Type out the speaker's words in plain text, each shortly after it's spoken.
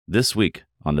this week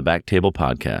on the Back Table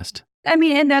Podcast. I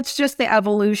mean, and that's just the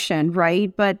evolution,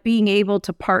 right? But being able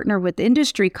to partner with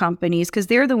industry companies, because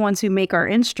they're the ones who make our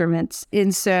instruments.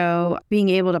 And so being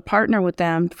able to partner with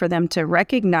them for them to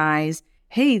recognize,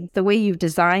 hey, the way you've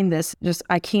designed this,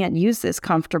 I can't use this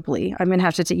comfortably. I'm going to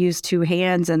have to use two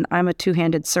hands, and I'm a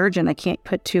two-handed surgeon. I can't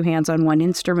put two hands on one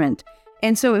instrument.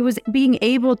 And so it was being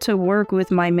able to work with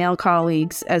my male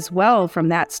colleagues as well from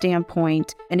that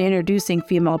standpoint and introducing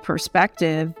female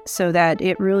perspective so that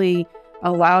it really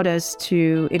allowed us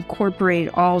to incorporate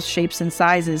all shapes and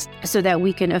sizes so that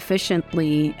we can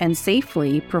efficiently and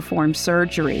safely perform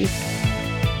surgery.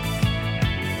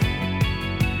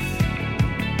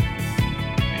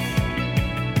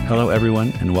 Hello,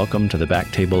 everyone, and welcome to the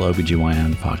Back Table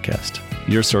OBGYN podcast,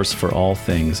 your source for all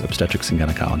things obstetrics and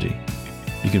gynecology.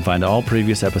 You can find all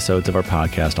previous episodes of our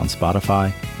podcast on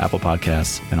Spotify, Apple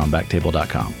Podcasts, and on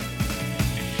backtable.com.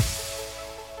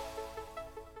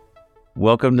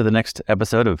 Welcome to the next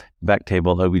episode of Back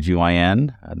Table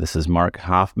OBGYN. This is Mark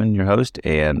Hoffman, your host,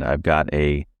 and I've got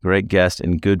a great guest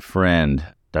and good friend,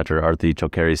 Dr. Aarathi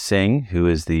Cholkeri Singh, who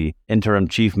is the Interim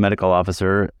Chief Medical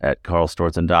Officer at Karl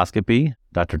Storz Endoscopy.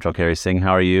 Dr. Cholkeri Singh,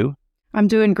 how are you? I'm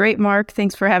doing great, Mark.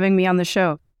 Thanks for having me on the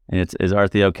show. And is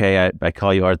Aarathi okay? I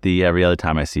call you Aarathi every other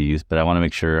time I see you, but I want to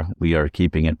make sure we are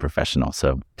keeping it professional.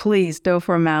 So please, no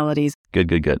formalities.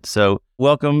 Good. So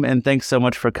welcome and thanks so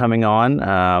much for coming on.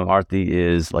 Aarathi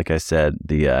is, like I said,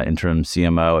 the interim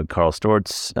CMO at Karl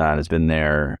Storz and has been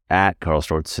there at Karl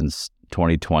Storz since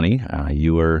 2020.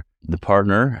 You were the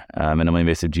partner, minimally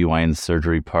invasive GYN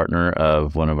surgery partner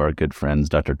of one of our good friends,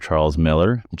 Dr. Charles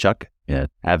Miller, Chuck. Yeah,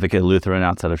 Advocate Lutheran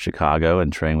outside of Chicago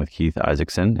and trained with Keith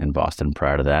Isaacson in Boston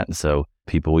prior to that. And so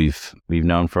people we've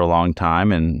known for a long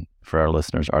time. And for our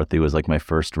listeners, Aarathi was like my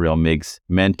first real MIGS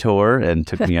mentor and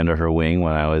took me under her wing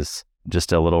when I was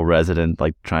just a little resident,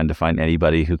 like trying to find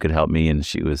anybody who could help me. And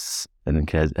she was and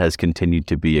has continued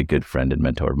to be a good friend and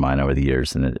mentor of mine over the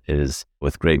years. And it is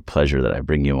with great pleasure that I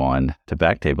bring you on to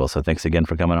Back Table. So thanks again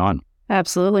for coming on.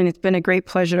 Absolutely. And it's been a great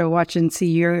pleasure to watch and see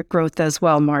your growth as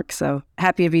well, Mark. So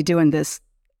happy to be doing this.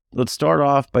 Let's start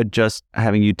off by just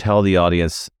having you tell the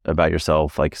audience about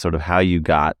yourself, like sort of how you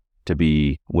got to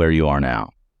be where you are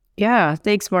now. Yeah.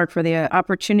 Thanks, Mark, for the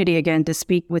opportunity again to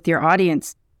speak with your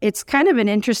audience. It's kind of an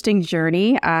interesting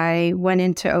journey. I went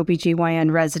into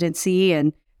OBGYN residency,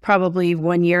 and probably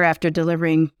 1 year after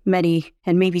delivering many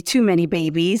and maybe too many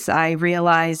babies, I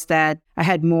realized that I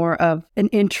had more of an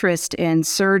interest in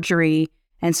surgery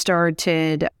and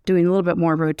started doing a little bit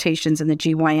more rotations in the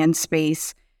GYN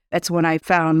space. That's when I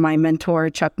found my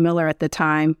mentor, Chuck Miller, at the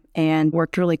time, and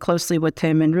worked really closely with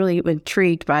him and really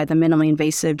intrigued by the minimally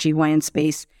invasive GYN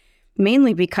space,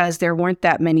 mainly because there weren't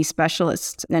that many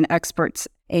specialists and experts,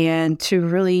 and to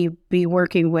really be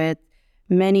working with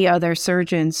many other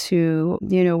surgeons who,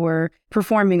 were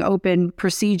performing open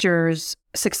procedures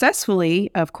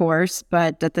successfully, of course,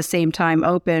 but at the same time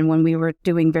open when we were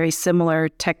doing very similar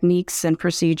techniques and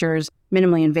procedures,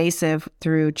 minimally invasive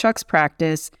through Chuck's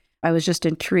practice. I was just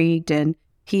intrigued, and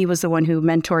he was the one who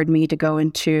mentored me to go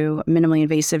into minimally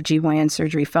invasive GYN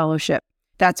surgery fellowship.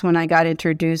 That's when I got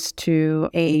introduced to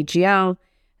AAGL,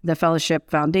 the Fellowship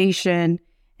Foundation.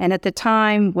 And at the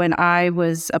time when I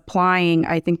was applying,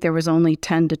 I think there was only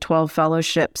 10 to 12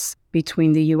 fellowships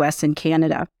between the US and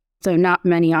Canada. So not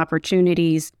many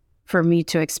opportunities for me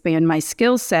to expand my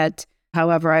skill set.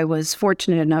 However, I was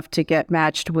fortunate enough to get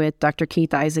matched with Dr.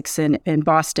 Keith Isaacson in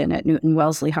Boston at Newton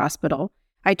Wellesley Hospital.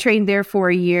 I trained there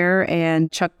for a year,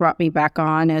 and Chuck brought me back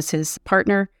on as his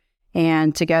partner.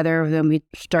 And together, then we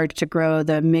started to grow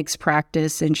the MIGS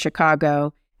practice in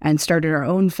Chicago and started our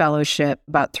own fellowship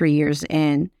about 3 years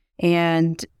in.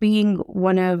 And being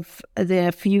one of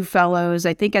the few fellows,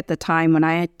 I think at the time when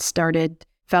I had started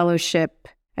fellowship,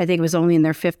 I think it was only in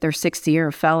their 5th or 6th year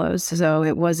of fellows. So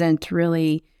it wasn't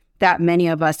really that many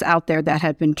of us out there that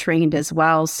had been trained as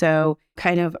well. So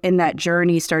kind of in that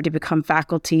journey, started to become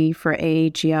faculty for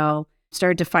AAGL,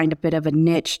 started to find a bit of a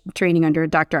niche. Training under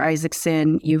Dr.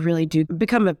 Isaacson, you really do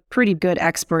become a pretty good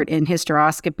expert in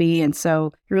hysteroscopy. And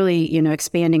so really,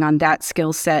 expanding on that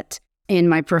skill set in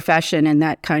my profession. And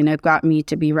that kind of got me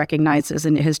to be recognized as a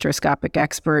hysteroscopic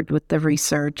expert with the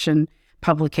research and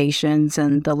publications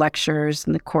and the lectures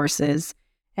and the courses.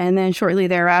 And then shortly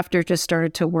thereafter, just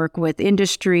started to work with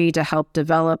industry to help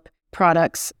develop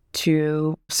products,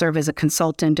 to serve as a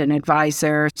consultant and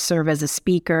advisor, serve as a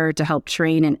speaker to help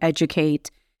train and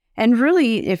educate. And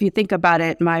really, if you think about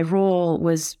it, my role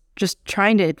was just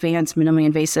trying to advance minimally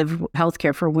invasive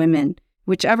healthcare for women,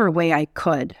 whichever way I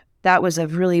could. That was a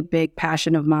really big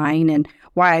passion of mine and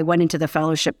why I went into the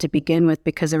fellowship to begin with,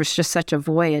 because there was just such a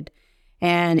void.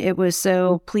 And it was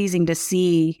so pleasing to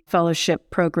see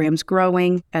fellowship programs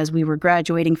growing as we were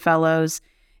graduating fellows.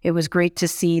 It was great to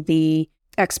see the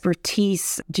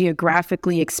expertise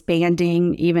geographically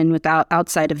expanding, even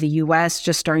outside of the U.S.,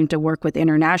 just starting to work with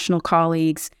international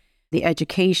colleagues, the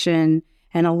education,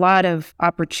 and a lot of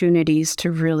opportunities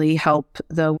to really help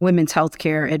the women's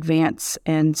healthcare advance.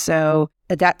 And so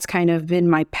that's kind of been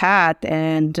my path.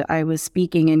 And I was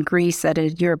speaking in Greece at a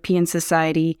European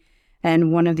society,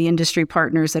 and one of the industry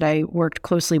partners that I worked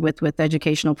closely with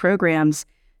educational programs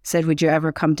said, would you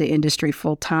ever come to industry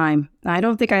full time? I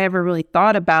don't think I ever really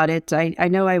thought about it. I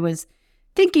know I was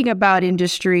thinking about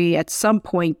industry at some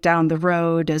point down the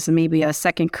road as maybe a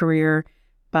second career,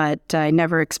 but I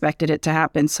never expected it to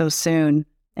happen so soon.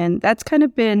 And that's kind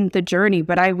of been the journey.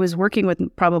 But I was working with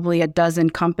probably a dozen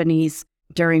companies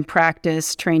during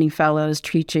practice, training fellows,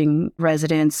 teaching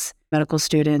residents, medical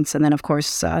students, and then, of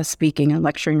course, speaking and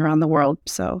lecturing around the world.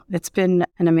 So it's been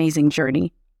an amazing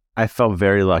journey. I felt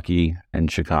very lucky in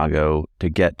Chicago to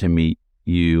get to meet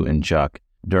you and Chuck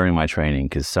during my training,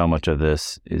 because so much of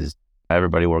this is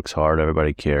everybody works hard,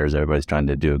 everybody cares, everybody's trying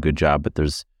to do a good job, but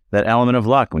there's that element of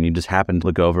luck when you just happen to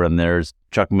look over and there's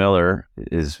Chuck Miller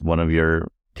is one of your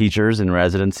teachers in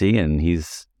residency, and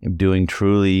he's doing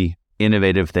truly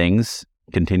innovative things,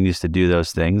 continues to do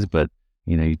those things, but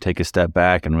you take a step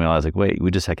back and realize wait,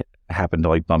 we just happened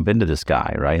to bump into this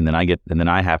guy, right? And then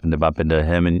I happen to bump into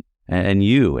him and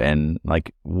you, and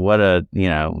what a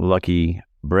lucky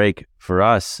break for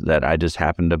us that I just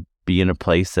happened to be in a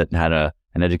place that had an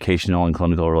educational and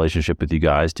clinical relationship with you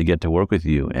guys to get to work with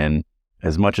you. And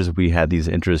as much as we had these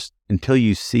interests, until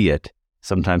you see it,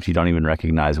 sometimes you don't even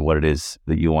recognize what it is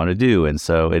that you want to do. And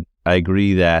so I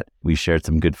agree that we shared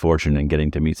some good fortune in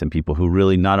getting to meet some people who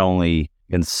really not only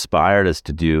inspired us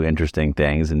to do interesting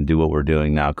things and do what we're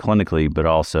doing now clinically, but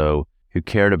also who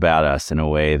cared about us in a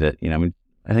way that,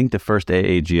 I think the first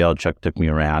AAGL, Chuck took me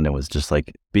around and was just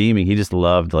beaming. He just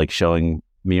loved showing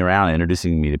me around,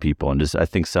 introducing me to people. And just, I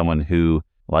think someone who,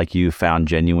 like you, found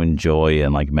genuine joy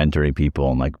in mentoring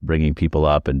people and bringing people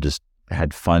up and just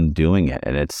had fun doing it.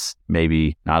 And it's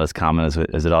maybe not as common as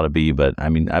it ought to be, but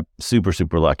I'm super,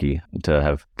 super lucky to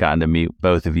have gotten to meet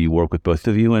both of you, work with both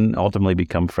of you, and ultimately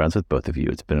become friends with both of you.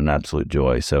 It's been an absolute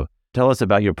joy. So tell us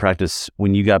about your practice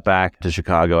when you got back to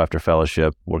Chicago after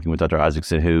fellowship, working with Dr.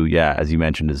 Isaacson, who, as you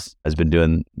mentioned, has been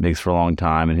doing MIGS for a long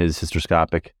time, and his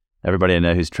hysteroscopic. Everybody I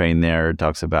know who's trained there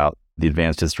talks about the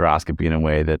advanced hysteroscopy in a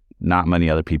way that not many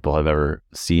other people have ever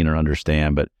seen or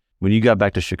understand. But when you got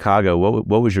back to Chicago,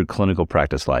 what was your clinical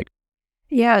practice like?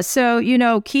 Yeah, so,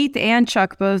 Keith and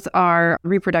Chuck both are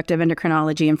reproductive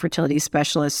endocrinology and fertility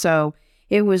specialists. So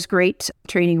it was great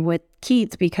training with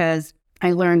Keith because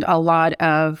I learned a lot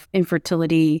of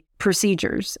infertility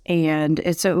procedures. And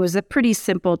so it was a pretty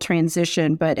simple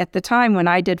transition. But at the time when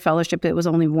I did fellowship, it was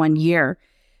only 1 year.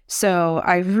 So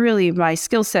my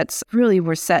skill sets really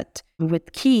were set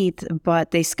with Keith,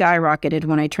 but they skyrocketed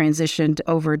when I transitioned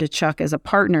over to Chuck as a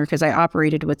partner because I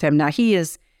operated with him. Now he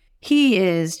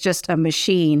is just a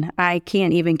machine. I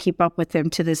can't even keep up with him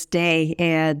to this day.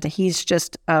 And he's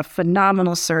just a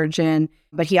phenomenal surgeon,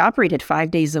 but he operated 5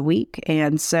 days a week.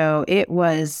 And so it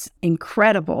was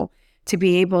incredible to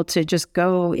be able to just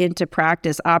go into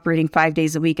practice operating 5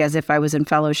 days a week as if I was in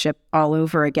fellowship all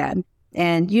over again.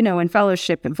 And, in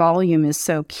fellowship, volume is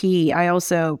so key. I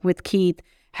also, with Keith,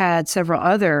 had several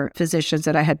other physicians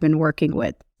that I had been working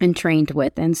with and trained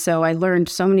with. And so I learned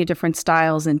so many different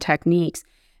styles and techniques.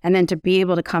 And then to be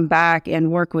able to come back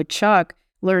and work with Chuck,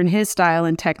 learn his style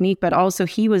and technique, but also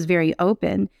he was very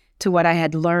open to what I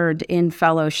had learned in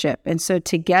fellowship. And so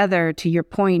together, to your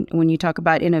point, when you talk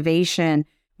about innovation,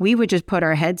 we would just put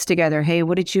our heads together. Hey,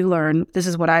 what did you learn? This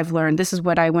is what I've learned. This is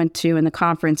what I went to in the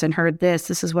conference and heard this.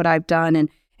 This is what I've done.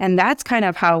 And that's kind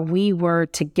of how we were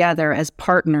together as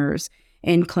partners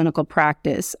in clinical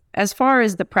practice. As far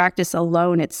as the practice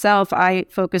alone itself, I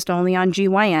focused only on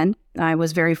GYN. I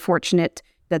was very fortunate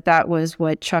that was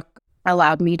what Chuck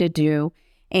allowed me to do.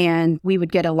 And we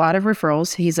would get a lot of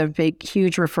referrals. He's a big,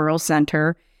 huge referral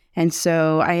center. And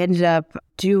so I ended up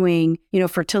doing,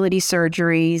 fertility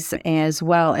surgeries as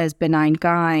well as benign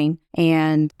gyne,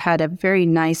 and had a very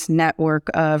nice network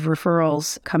of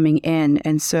referrals coming in.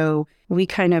 And so we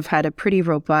kind of had a pretty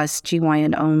robust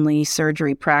GYN only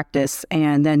surgery practice.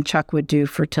 And then Chuck would do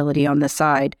fertility on the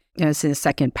side as his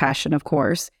second passion, of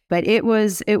course. But it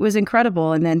was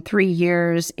incredible. And then 3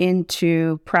 years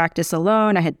into practice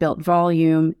alone, I had built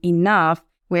volume enough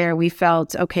where we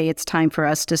felt, okay, it's time for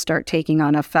us to start taking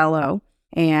on a fellow.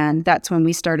 And that's when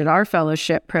we started our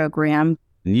fellowship program.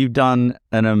 You've done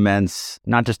an immense,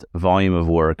 not just volume of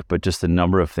work, but just the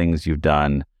number of things you've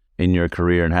done in your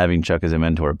career and having Chuck as a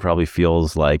mentor, it probably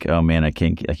feels like, oh man, I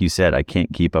can't, like you said, I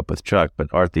can't keep up with Chuck, but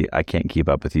Aarathi, I can't keep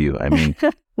up with you. I mean,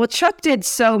 well, Chuck did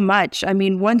so much. I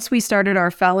mean, once we started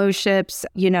our fellowships,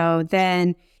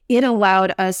 then it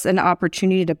allowed us an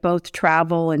opportunity to both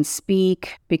travel and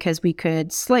speak because we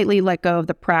could slightly let go of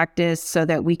the practice so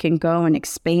that we can go and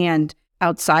expand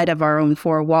outside of our own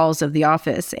four walls of the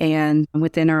office and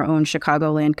within our own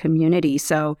Chicagoland community.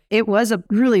 So it was a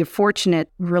really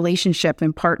fortunate relationship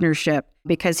and partnership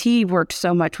because he worked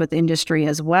so much with industry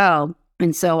as well.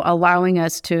 And so allowing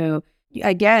us to,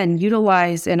 again,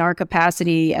 utilize in our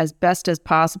capacity as best as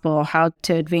possible how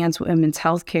to advance women's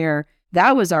healthcare.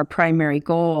 That was our primary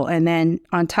goal. And then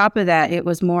on top of that, it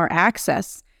was more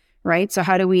access, right? So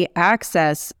how do we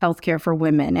access healthcare for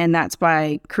women? And that's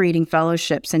by creating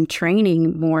fellowships and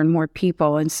training more and more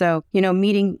people. And so,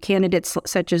 meeting candidates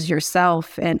such as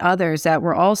yourself and others that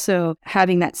were also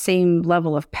having that same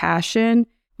level of passion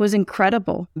was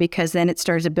incredible because then it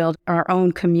started to build our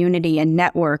own community and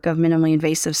network of minimally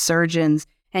invasive surgeons.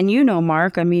 And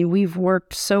Mark, I mean, we've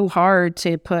worked so hard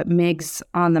to put MIGS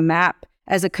on the map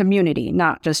as a community,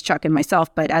 not just Chuck and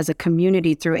myself, but as a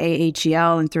community through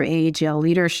AAGL and through AAGL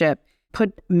leadership,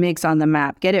 put MIGS on the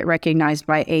map, get it recognized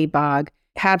by ABOG,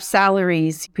 have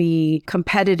salaries be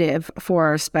competitive for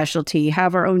our specialty,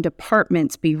 have our own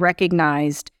departments be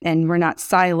recognized, and we're not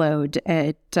siloed.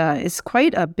 It is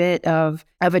quite a bit of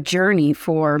a journey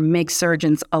for MIGS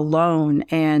surgeons alone,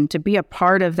 and to be a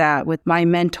part of that with my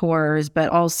mentors, but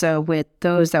also with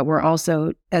those that were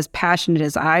also as passionate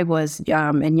as I was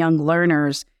and young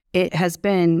learners. It has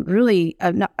been really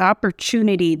an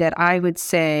opportunity that I would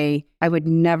say I would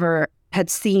never had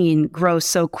seen grow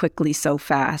so quickly, so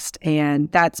fast.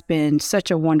 And that's been such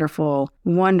a wonderful,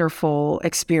 wonderful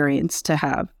experience to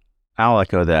have. I'll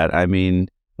echo that. I mean,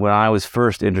 when I was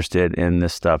first interested in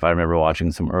this stuff, I remember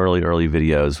watching some early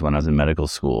videos when I was in medical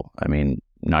school. I mean,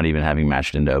 not even having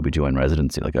matched into OB/GYN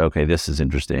residency, like, okay, this is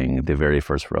interesting. The very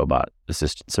first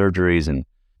robot-assisted surgeries and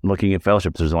looking at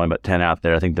fellowships, there's only about 10 out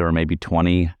there. I think there were maybe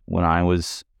 20 when I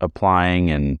was applying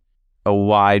and a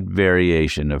wide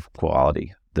variation of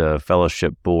quality. The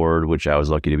fellowship board, which I was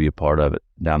lucky to be a part of it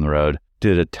down the road,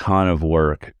 did a ton of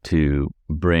work to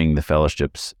bring the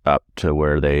fellowships up to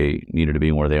where they needed to be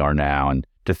and where they are now. And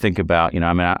to think about,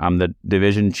 I'm the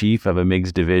division chief of a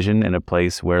MIGS division in a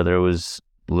place where there was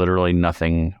literally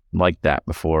nothing like that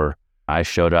before I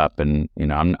showed up. And,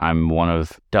 I'm one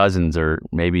of dozens or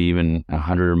maybe even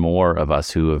 100 or more of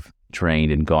us who have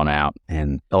trained and gone out.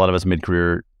 And a lot of us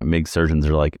mid-career MIGS surgeons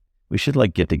are like, we should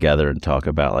get together and talk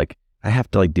about I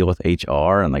have to deal with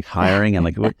HR and hiring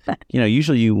and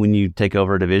usually when you take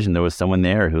over a division, there was someone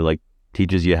there who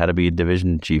teaches you how to be a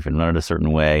division chief and run it a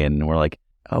certain way. And we're like,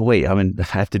 oh wait, I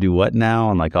have to do what now?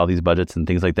 And all these budgets and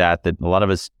things like that a lot of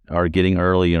us are getting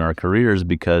early in our careers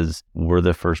because we're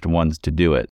the first ones to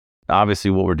do it.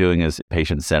 Obviously what we're doing is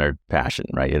patient-centered passion,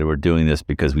 right? And we're doing this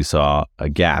because we saw a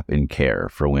gap in care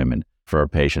for women, for our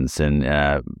patients, and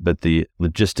but the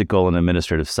logistical and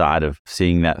administrative side of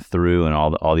seeing that through and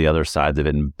all the other sides of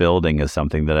it and building is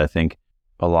something that I think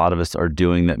a lot of us are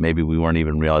doing that maybe we weren't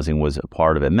even realizing was a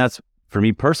part of it. And that's, for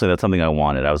me personally, that's something I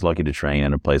wanted. I was lucky to train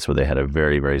in a place where they had a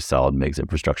very, very solid MIGS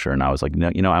infrastructure, and I was like,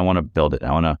 no, I want to build it.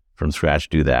 I want to from scratch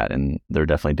do that. And there are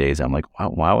definitely days I'm like,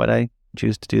 why would I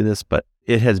choose to do this? But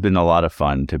it has been a lot of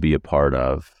fun to be a part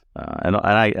of, and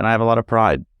I have a lot of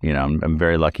pride. I'm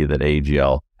very lucky that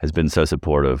AAGL has been so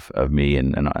supportive of me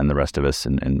and the rest of us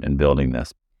in building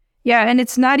this. Yeah, and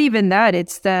it's not even that.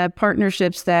 It's the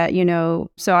partnerships that,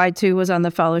 so I too was on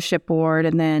the fellowship board.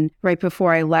 And then right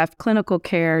before I left clinical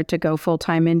care to go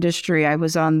full-time industry, I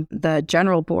was on the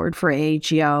general board for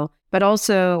AAGL. But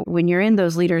also when you're in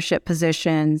those leadership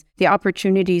positions, the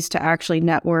opportunities to actually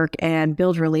network and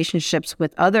build relationships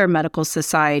with other medical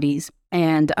societies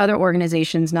and other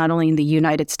organizations, not only in the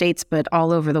United States, but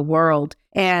all over the world.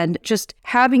 And just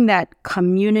having that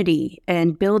community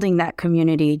and building that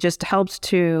community just helps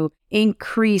to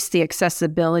increase the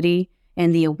accessibility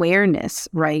and the awareness,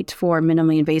 right, for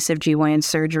minimally invasive GYN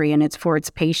surgery and it's for its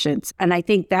patients. And I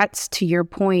think that's, to your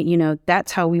point,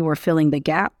 that's how we were filling the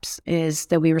gaps, is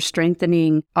that we were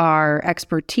strengthening our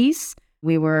expertise.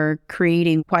 We were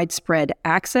creating widespread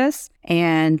access,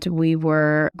 and we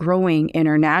were growing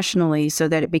internationally so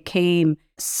that it became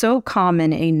so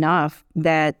common enough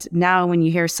that now when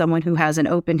you hear someone who has an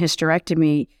open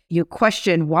hysterectomy, you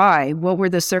question why. What were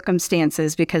the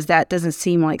circumstances? Because that doesn't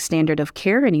seem like standard of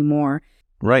care anymore.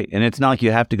 Right. And it's not like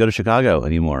you have to go to Chicago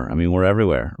anymore. I mean, we're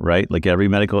everywhere, right?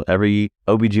 Every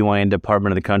OB/GYN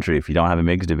department of the country, if you don't have a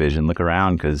MIGS division, look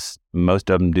around because most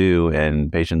of them do.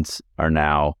 And patients are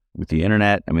now with the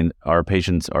internet. I mean, our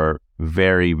patients are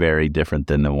very, very different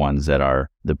than the ones that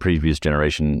the previous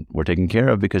generation were taken care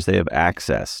of, because they have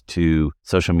access to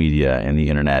social media and the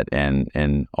internet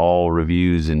and all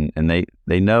reviews, and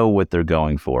they know what they're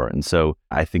going for. And so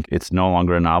I think it's no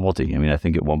longer a novelty. I mean, I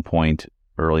think at one point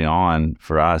early on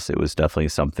for us, it was definitely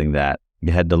something that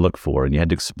you had to look for and you had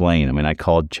to explain. I mean, I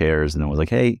called chairs and I was like,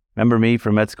 hey, remember me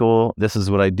from med school? This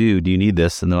is what I do. Do you need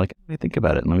this? And they're like, let me think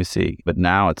about it and let me see. But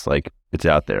now it's like, it's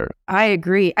out there. I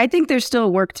agree. I think there's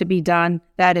still work to be done.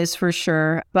 That is for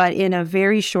sure. But in a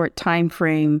very short time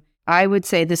frame, I would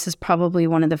say this is probably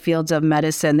one of the fields of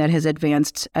medicine that has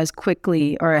advanced as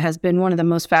quickly, or has been one of the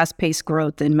most fast-paced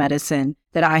growth in medicine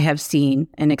that I have seen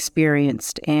and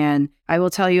experienced. And I will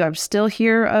tell you, I'm still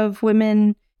hear of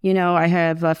women. You know, I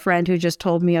have a friend who just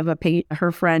told me of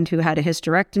her friend who had a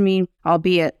hysterectomy,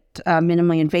 albeit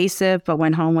minimally invasive, but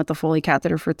went home with a Foley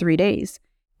catheter for 3 days.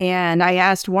 And I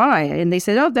asked why. And they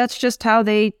said, oh, that's just how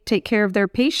they take care of their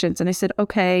patients. And I said,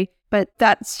 okay, but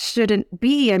that shouldn't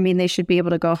be. I mean, they should be able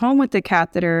to go home with the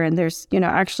catheter. And there's,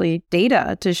 actually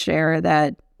data to share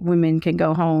that women can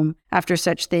go home after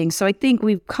such things. So I think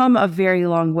we've come a very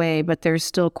long way, but there's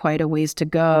still quite a ways to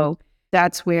go.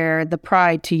 That's where the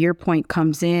pride, to your point,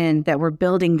 comes in, that we're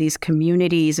building these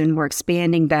communities and we're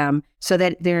expanding them so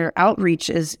that their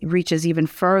outreach reaches even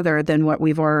further than what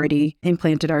we've already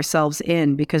implanted ourselves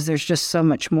in, because there's just so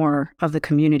much more of the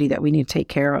community that we need to take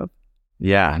care of.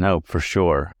 Yeah, no, for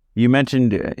sure. You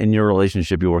mentioned in your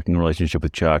working relationship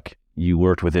with Chuck, you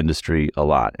worked with industry a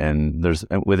lot. And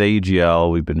with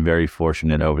AEGL, we've been very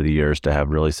fortunate over the years to have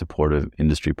really supportive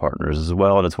industry partners as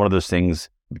well. And it's one of those things,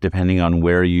 depending on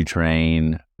where you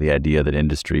train, the idea that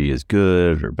industry is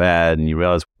good or bad, and you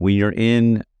realize when you're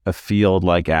in a field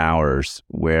like ours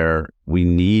where we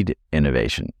need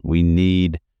innovation, we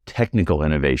need technical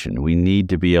innovation, we need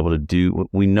to be able to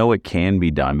we know it can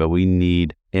be done, but we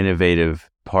need innovative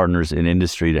partners in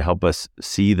industry to help us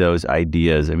see those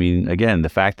ideas. I mean, again, the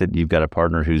fact that you've got a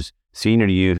partner who's senior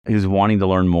to you, who's wanting to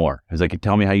learn more, who's like,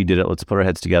 tell me how you did it. Let's put our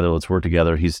heads together. Let's work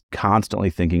together. He's constantly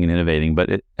thinking and innovating.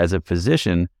 But as a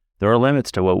physician, there are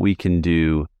limits to what we can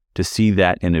do to see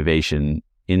that innovation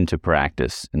into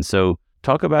practice. And so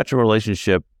talk about your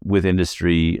relationship with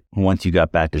industry once you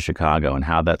got back to Chicago and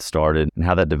how that started and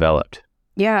how that developed.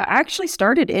 Yeah, I actually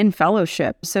started in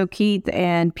fellowship. So Keith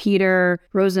and Peter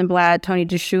Rosenblatt, Tony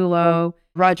DeSciullo,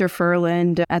 Roger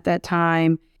Furland at that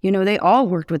time, they all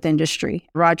worked with industry.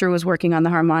 Roger was working on the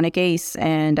harmonic ACE,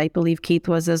 and I believe Keith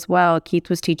was as well. Keith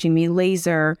was teaching me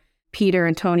laser. Peter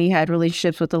and Tony had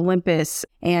relationships with Olympus.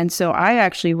 And so I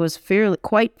actually was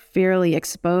quite fairly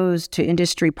exposed to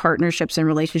industry partnerships and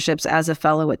relationships as a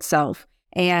fellow itself.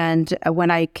 And when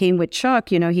I came with Chuck,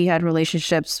 he had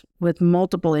relationships with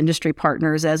multiple industry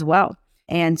partners as well.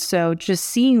 And so just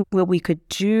seeing what we could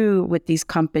do with these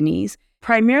companies,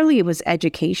 primarily it was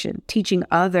education, teaching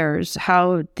others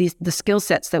how the skill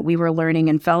sets that we were learning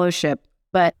in fellowship.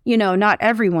 But, not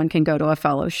everyone can go to a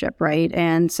fellowship, right?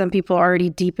 And some people are already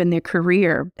deep in their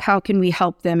career. How can we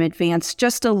help them advance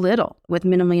just a little with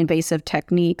minimally invasive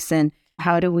techniques? And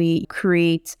how do we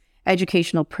create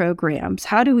educational programs?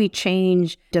 How do we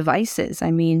change devices?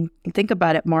 I mean, think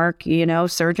about it, Mark.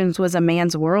 Surgeons was a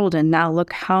man's world. And now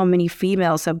look how many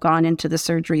females have gone into the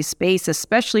surgery space,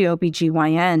 especially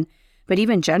OBGYN. But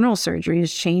even general surgery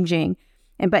is changing.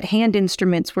 But hand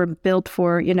instruments were built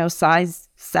for, size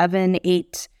 7,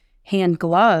 8 hand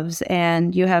gloves.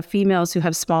 And you have females who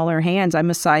have smaller hands.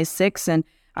 I'm a size 6, and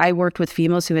I worked with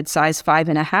females who had size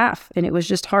 5.5. And it was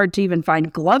just hard to even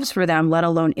find gloves for them, let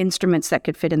alone instruments that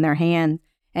could fit in their hand.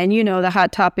 And, the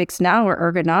hot topics now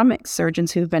are ergonomics,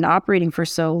 surgeons who've been operating for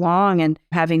so long and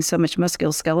having so much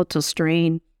musculoskeletal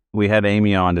strain. We had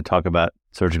Amy on to talk about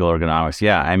surgical ergonomics.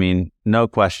 Yeah, I mean, no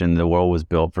question, the world was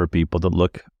built for people that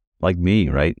look like me,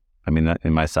 right? I mean,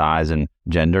 in my size and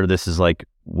gender, this is like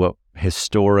what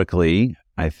historically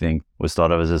I think was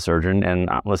thought of as a surgeon. And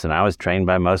listen, I was trained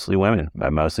by mostly women,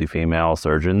 by mostly female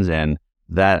surgeons, and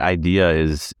that idea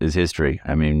is history.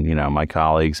 I mean, my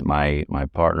colleagues, my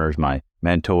partners, my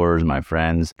mentors, my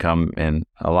friends come in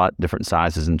a lot different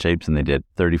sizes and shapes than they did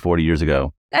 30, 40 years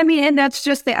ago. I mean, and that's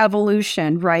just the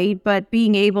evolution, right? But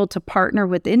being able to partner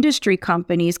with industry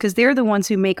companies, because they're the ones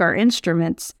who make our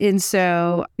instruments. And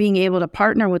so being able to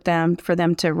partner with them for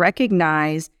them to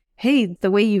recognize, hey, the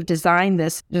way you've designed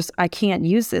this, I can't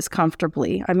use this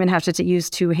comfortably. I'm going to have to use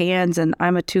 2 hands, and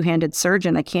I'm a 2-handed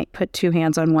surgeon. I can't put 2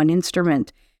 hands on one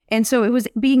instrument. And so it was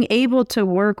being able to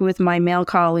work with my male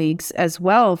colleagues as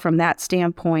well from that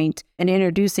standpoint and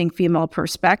introducing female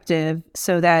perspective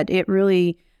so that it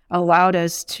really allowed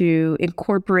us to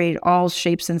incorporate all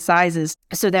shapes and sizes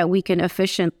so that we can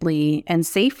efficiently and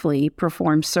safely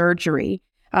perform surgery.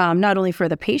 not only for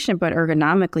the patient, but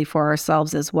ergonomically for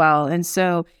ourselves as well. And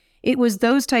so it was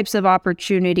those types of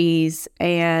opportunities.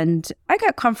 And I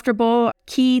got comfortable.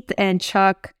 Keith and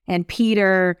Chuck and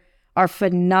Peter are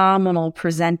phenomenal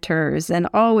presenters and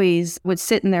always would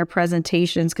sit in their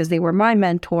presentations because they were my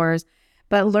mentors,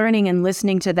 but learning and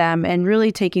listening to them and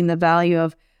really taking the value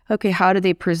of, okay, how do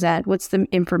they present? What's the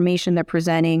information they're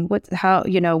presenting? What's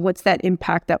that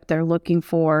impact that they're looking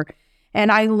for?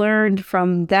 And I learned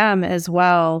from them as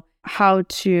well how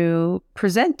to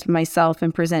present myself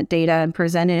and present data and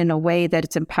present it in a way that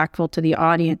it's impactful to the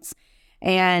audience.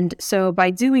 And so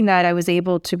by doing that, I was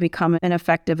able to become an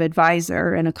effective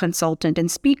advisor and a consultant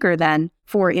and speaker then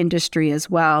for industry as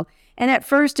well. And at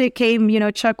first it came,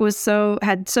 Chuck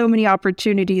had so many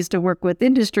opportunities to work with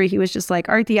industry. He was just like,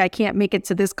 Aarathi, I can't make it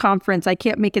to this conference. I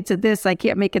can't make it to this. I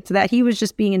can't make it to that. He was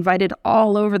just being invited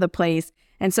all over the place.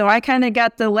 And so I kind of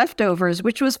got the leftovers,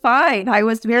 which was fine. I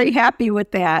was very happy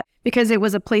with that because it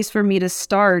was a place for me to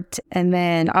start. And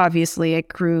then obviously it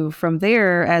grew from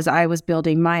there as I was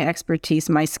building my expertise,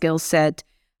 my skill set,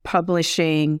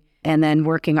 publishing, and then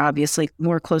working obviously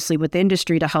more closely with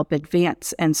industry to help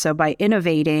advance. And so by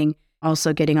innovating,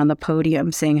 also getting on the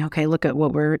podium, saying, okay, look at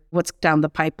what's down the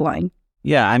pipeline.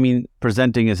 Yeah, I mean,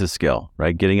 presenting is a skill,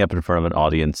 right? Getting up in front of an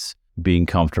audience, being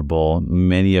comfortable.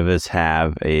 Many of us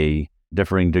have a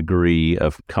differing degree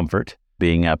of comfort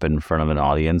being up in front of an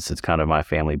audience. It's kind of my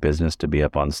family business to be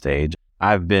up on stage.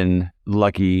 I've been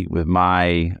lucky with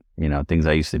my, things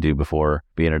I used to do before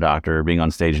being a doctor. Being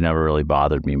on stage never really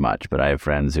bothered me much, but I have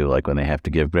friends who, like, when they have to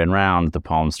give grand rounds, the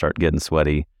palms start getting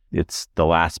sweaty. It's the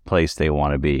last place they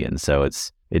want to be. And so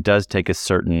it does take a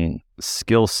certain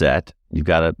skill set. You've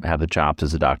got to have the chops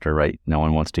as a doctor, right? No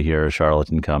one wants to hear a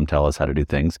charlatan come tell us how to do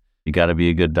things. You got to be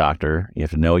a good doctor. You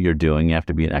have to know what you're doing. You have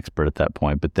to be an expert at that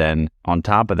point. But then on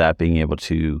top of that, being able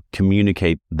to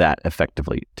communicate that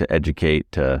effectively, to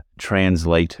educate, to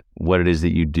translate what it is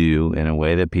that you do in a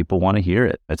way that people want to hear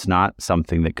it. It's not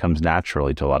something that comes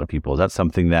naturally to a lot of people. Is that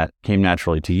something that came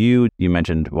naturally to you? You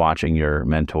mentioned watching your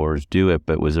mentors do it,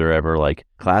 but was there ever like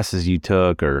classes you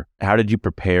took, or how did you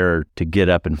prepare to get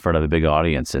up in front of a big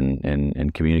audience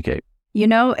and communicate?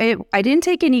 I didn't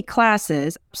take any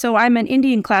classes. So I'm an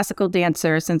Indian classical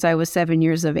dancer since I was 7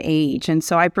 years of age. And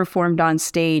so I performed on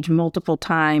stage multiple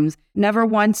times. Never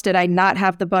once did I not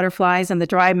have the butterflies and the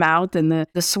dry mouth and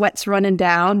the sweats running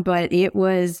down. But it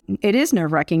is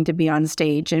nerve-wracking to be on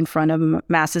stage in front of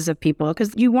masses of people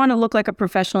because you want to look like a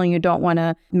professional and you don't want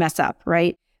to mess up,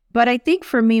 right? But I think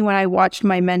for me, when I watched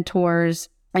my mentors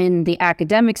in the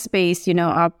academic space,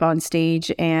 up on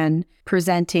stage and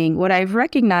presenting, what I've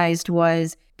recognized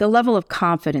was the level of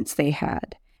confidence they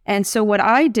had. And so what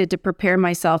I did to prepare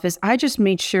myself is I just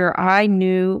made sure I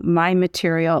knew my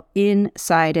material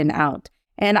inside and out.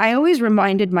 And I always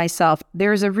reminded myself,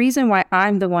 there's a reason why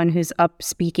I'm the one who's up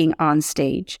speaking on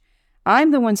stage.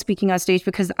 I'm the one speaking on stage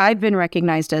because I've been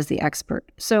recognized as the expert.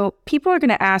 So people are going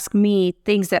to ask me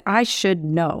things that I should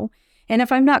know. And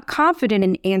if I'm not confident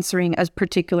in answering a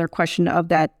particular question of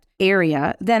that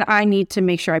area, then I need to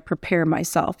make sure I prepare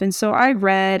myself. And so I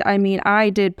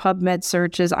did PubMed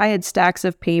searches. I had stacks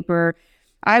of paper.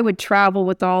 I would travel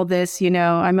with all this,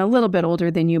 I'm a little bit older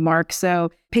than you, Mark.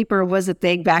 So paper was a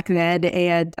thing back then.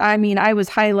 And I was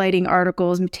highlighting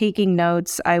articles, taking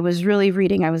notes. I was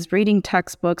reading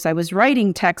textbooks. I was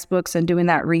writing textbooks and doing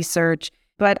that research.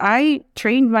 But I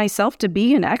trained myself to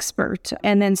be an expert.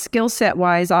 And then skill set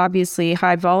wise, obviously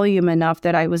high volume enough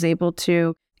that I was able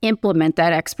to implement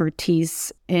that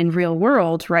expertise in real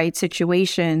world, right,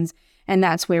 situations. And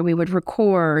that's where we would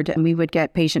record and we would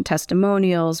get patient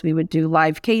testimonials. We would do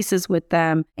live cases with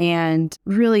them and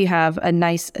really have a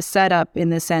nice setup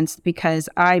in the sense because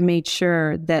I made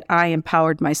sure that I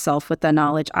empowered myself with the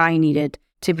knowledge I needed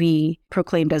to be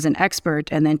proclaimed as an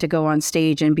expert and then to go on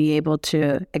stage and be able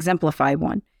to exemplify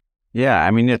one. Yeah,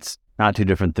 it's not too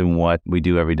different than what we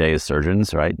do every day as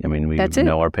surgeons, right? We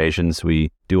know our patients,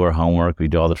 we do our homework, we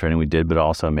do all the training we did, but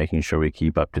also making sure we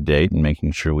keep up to date and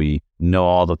making sure we know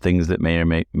all the things that may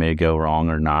or may go wrong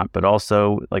or not. But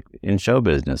also, like in show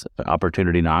business, if an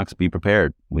opportunity knocks, be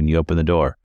prepared when you open the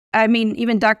door.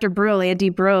 Even Dr. Brill, Andy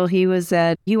Brill, he was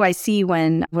at UIC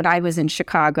when I was in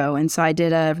Chicago. And so I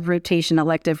did a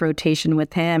elective rotation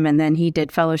with him. And then he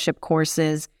did fellowship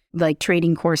courses, like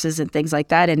training courses and things like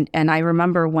that. And I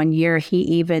remember one year he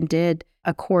even did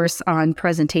a course on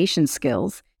presentation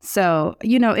skills. So,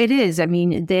 it is.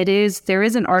 There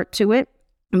is an art to it,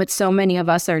 but so many of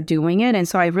us are doing it. And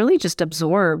so I really just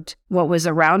absorbed what was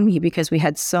around me because we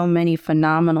had so many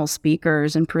phenomenal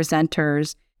speakers and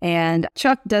presenters And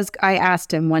I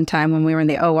asked him one time when we were in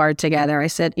the OR together, I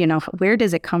said, where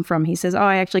does it come from? He says,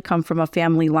 I actually come from a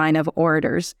family line of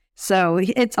orators. So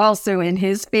it's also in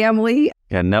his family.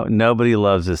 Yeah, nobody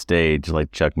loves the stage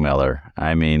like Chuck Miller.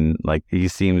 I mean, like he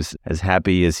seems as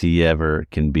happy as he ever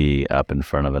can be up in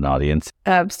front of an audience.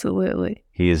 Absolutely.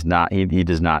 He is not. He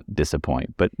does not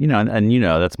disappoint. But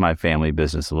that's my family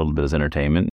business. A little bit as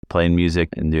entertainment, playing music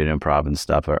and doing improv and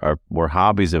stuff were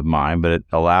hobbies of mine. But it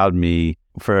allowed me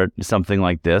for something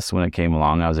like this when it came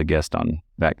along. I was a guest on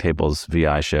Backtable's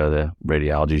VI show, the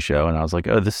radiology show, and I was like,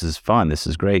 oh, this is fun. This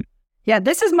is great. Yeah,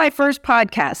 this is my first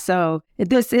podcast, so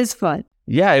this is fun.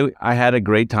 Yeah, I had a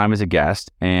great time as a guest,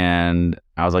 and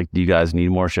I was like, do you guys need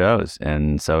more shows?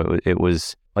 And so it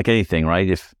was like anything, right?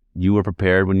 If you were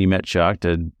prepared when you met Chuck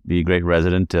to be a great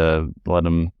resident, to let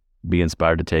him be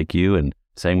inspired to take you, and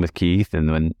same with Keith, and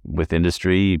then with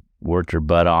industry, you worked your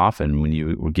butt off, and when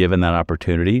you were given that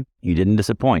opportunity, you didn't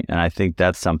disappoint. And I think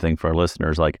that's something for our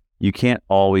listeners. Like, you can't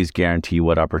always guarantee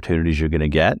what opportunities you're going to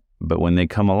get, but when they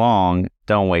come along,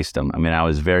 don't waste them. I mean, I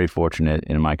was very fortunate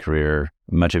in my career,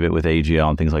 much of it with AGL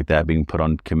and things like that, being put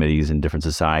on committees in different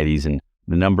societies, and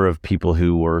the number of people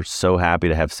who were so happy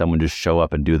to have someone just show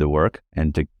up and do the work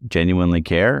and to genuinely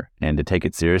care and to take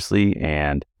it seriously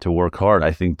and to work hard.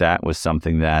 I think that was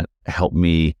something that helped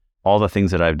me. All the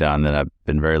things that I've done that I've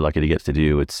been very lucky to get to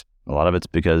do, a lot of it's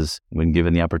because when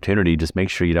given the opportunity, just make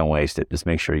sure you don't waste it. Just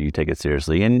make sure you take it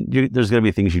seriously. And there's going to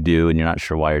be things you do and you're not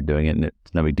sure why you're doing it, and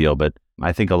it's no big deal. But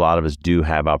I think a lot of us do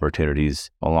have opportunities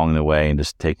along the way and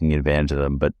just taking advantage of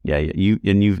them. But yeah,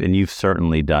 you've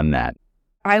certainly done that.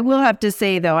 I will have to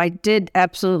say, though, I did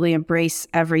absolutely embrace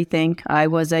everything. I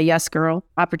was a yes girl.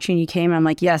 Opportunity came. I'm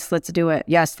like, yes, let's do it.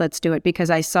 Yes, let's do it.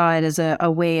 Because I saw it as a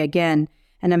way, again,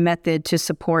 and a method to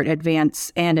support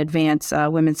advance women's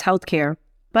healthcare.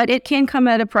 But it can come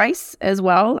at a price as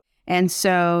well. And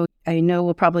so I know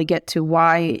we'll probably get to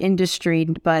why industry,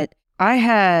 but I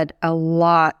had a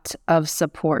lot of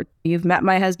support. You've met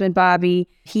my husband, Bobby.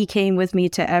 He came with me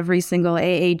to every single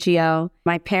AAGL.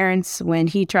 My parents, when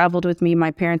he traveled with me,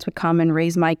 my parents would come and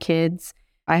raise my kids.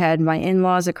 I had my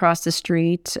in-laws across the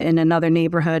street in another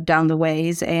neighborhood down the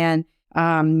ways. And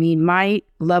my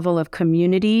level of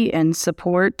community and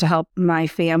support to help my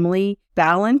family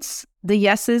balance the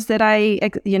yeses that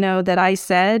I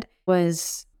said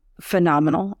was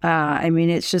phenomenal.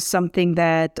 It's just something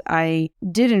that I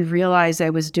didn't realize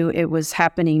it was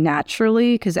happening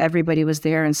naturally because everybody was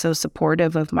there and so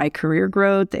supportive of my career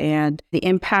growth and the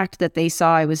impact that they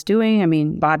saw I was doing. I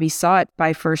mean, Bobby saw it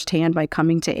by firsthand by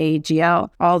coming to AGL,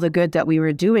 all the good that we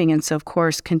were doing. And so, of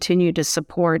course, continued to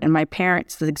support. And my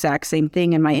parents, the exact same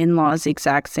thing, and my in-laws, the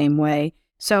exact same way.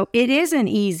 So it isn't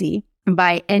easy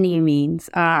by any means.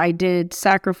 I did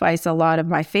sacrifice a lot of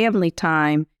my family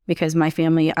time because my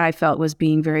family, I felt, was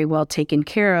being very well taken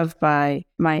care of by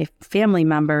my family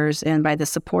members and by the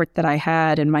support that I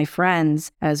had and my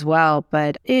friends as well.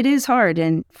 But it is hard.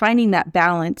 And finding that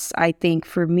balance, I think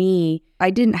for me, I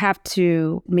didn't have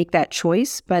to make that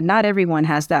choice, but not everyone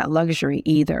has that luxury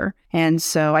either. And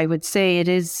so I would say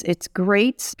it's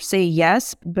great to say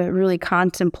yes, but really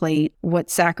contemplate what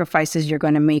sacrifices you're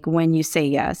going to make when you say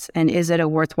yes. And is it a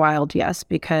worthwhile yes?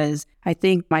 Because I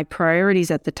think my priorities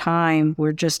at the time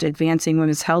were just advancing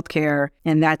women's healthcare,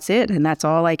 and that's it. And that's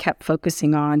all I kept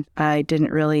focusing on. I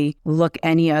didn't really look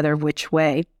any other which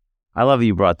way. I love that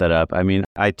you brought that up. I mean,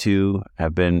 I too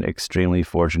have been extremely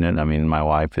fortunate. I mean, my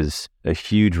wife is a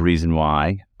huge reason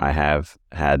why I have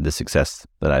had the success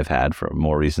that I've had, for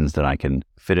more reasons than I can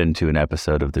fit into an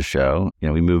episode of the show.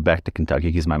 We moved back to Kentucky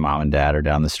because my mom and dad are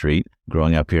down the street.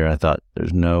 Growing up here, I thought,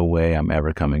 there's no way I'm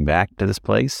ever coming back to this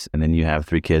place. And then you have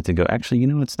 3 kids and go, actually,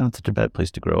 it's not such a bad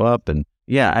place to grow up. And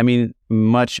yeah, I mean,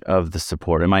 much of the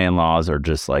support, and my in-laws are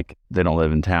just like, they don't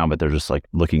live in town, but they're just like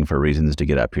looking for reasons to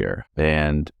get up here.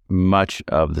 And much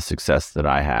of the success that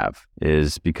I have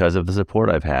is because of the support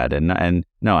I've had. And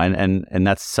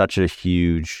that's such a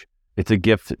huge, it's a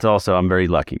gift. It's also, I'm very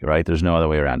lucky, right? There's no other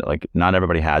way around it. Like, not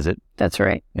everybody has it. That's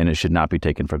right. And it should not be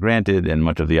taken for granted. And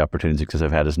much of the opportunity success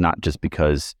I've had is not just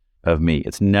because of me.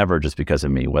 It's never just because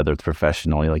of me, whether it's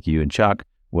professionally like you and Chuck,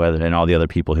 and all the other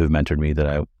people who've mentored me that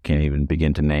I can't even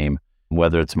begin to name,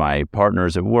 whether it's my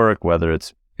partners at work, whether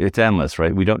it's endless,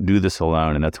 right? We don't do this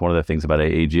alone. And that's one of the things about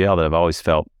AGL that I've always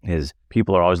felt is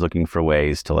people are always looking for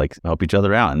ways to like help each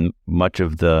other out. And much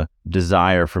of the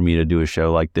desire for me to do a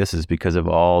show like this is because of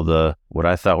all the, what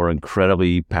I thought were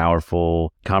incredibly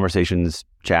powerful conversations,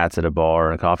 chats at a bar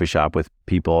and a coffee shop with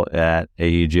people at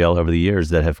AGL over the years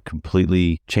that have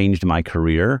completely changed my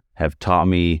career, have taught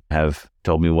me, have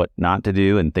told me what not to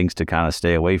do and things to kind of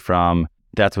stay away from.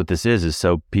 that's what this is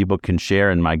so people can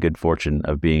share in my good fortune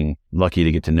of being lucky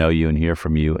to get to know you and hear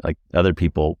from you. Like other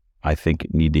people, I think,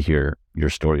 need to hear your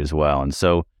story as well. And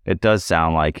so it does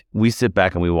sound like we sit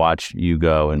back and we watch you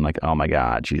go and like, oh my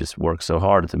God, she just works so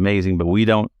hard. It's amazing. But we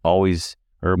don't always,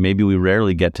 or maybe we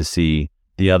rarely get to see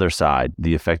the other side,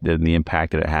 the effect and the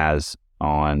impact that it has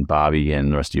on Bobby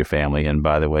and the rest of your family. And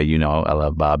by the way, I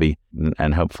love Bobby,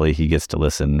 and hopefully he gets to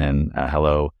listen. And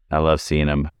hello, I love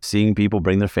seeing people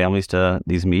bring their families to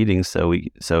these meetings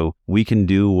so we can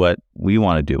do what we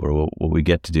want to do, or what we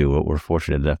get to do, what we're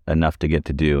fortunate enough to get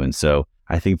to do. And so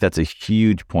I think that's a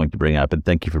huge point to bring up. And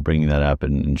thank you for bringing that up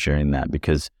and sharing that,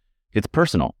 because it's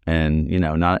personal, and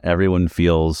not everyone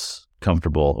feels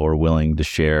comfortable or willing to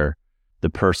share the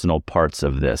personal parts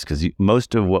of this, because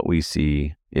most of what we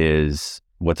see is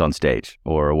what's on stage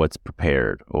or what's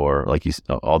prepared, or like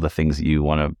all the things that you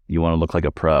want to look like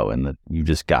a pro and that you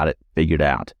just got it figured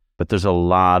out. But there's a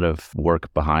lot of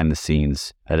work behind the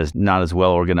scenes that is not as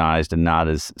well organized and not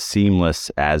as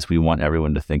seamless as we want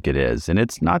everyone to think it is. And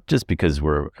it's not just because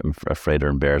we're afraid or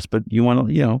embarrassed, but you want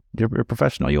to, you're a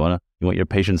professional. You want your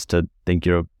patients to think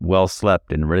you're well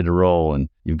slept and ready to roll, and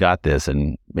you've got this.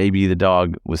 And maybe the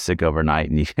dog was sick overnight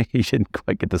and you didn't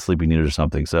quite get the sleep you needed or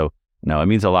something. So no, it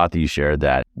means a lot that you shared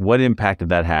that. What impact did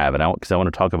that have? And because I want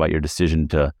to talk about your decision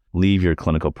to leave your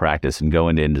clinical practice and go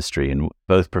into industry, and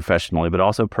both professionally, but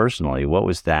also personally. What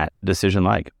was that decision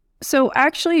like? So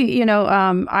actually,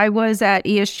 I was at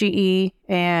ESGE,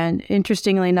 and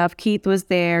interestingly enough, Keith was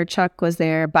there, Chuck was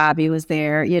there, Bobby was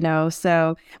there,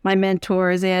 so my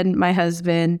mentors and my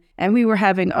husband, and we were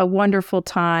having a wonderful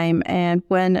time. And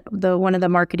when one of the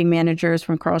marketing managers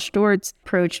from Karl Storz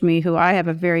approached me, who I have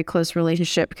a very close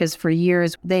relationship because for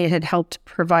years they had helped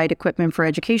provide equipment for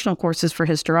educational courses for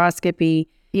hysteroscopy.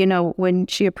 When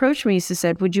she approached me, she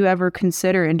said, would you ever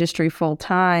consider industry full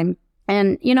time?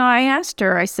 And, I asked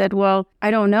her, I said, well,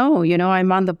 I don't know.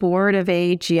 I'm on the board of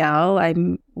AAGL.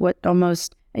 I'm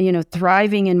almost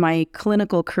thriving in my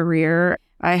clinical career.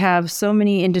 I have so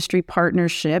many industry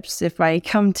partnerships. If I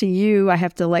come to you, I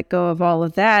have to let go of all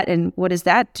of that. And what does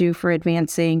that do for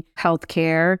advancing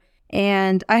healthcare?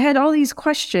 And I had all these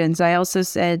questions. I also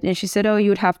said, and she said, oh, you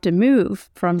would have to move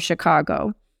from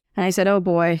Chicago. And I said, oh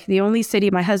boy, the only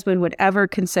city my husband would ever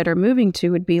consider moving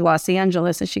to would be Los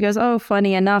Angeles. And she goes, oh,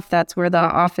 funny enough, that's where the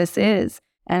office is.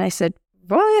 And I said,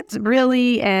 what,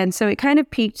 really? And so it kind of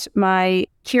piqued my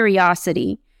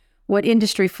curiosity, what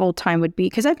industry full-time would be,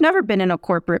 because I've never been in a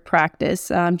corporate practice.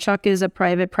 Chuck is a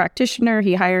private practitioner.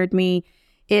 He hired me.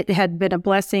 It had been a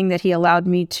blessing that he allowed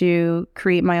me to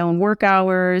create my own work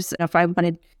hours. If I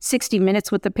wanted 60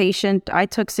 minutes with the patient, I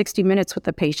took 60 minutes with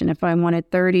the patient. If I wanted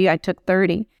 30, I took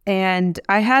 30. And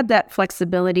I had that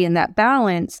flexibility and that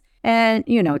balance. And,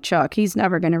 Chuck, he's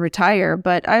never going to retire.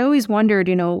 But I always wondered,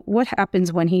 what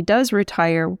happens when he does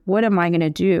retire? What am I going to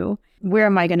do? Where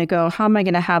am I going to go? How am I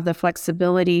going to have the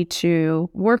flexibility to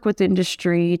work with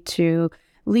industry, to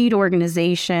lead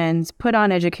organizations, put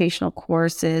on educational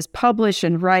courses, publish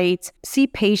and write, see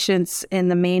patients in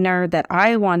the manner that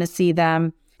I want to see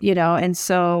them, And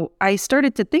so I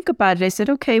started to think about it. I said,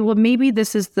 okay, well, maybe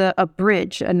this is a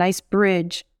bridge, a nice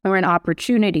bridge or an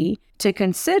opportunity to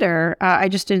consider. I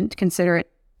just didn't consider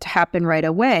it to happen right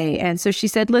away. And so she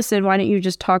said, listen, why don't you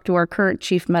just talk to our current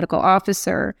chief medical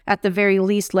officer? At the very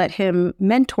least, let him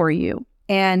mentor you.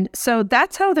 And so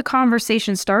that's how the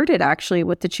conversation started, actually,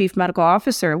 with the chief medical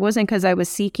officer. It wasn't because I was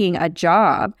seeking a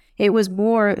job. It was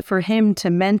more for him to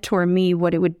mentor me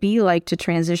what it would be like to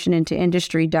transition into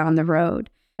industry down the road.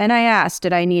 And I asked,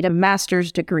 did I need a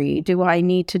master's degree? Do I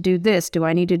need to do this? Do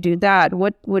I need to do that?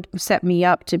 What would set me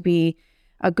up to be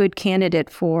a good candidate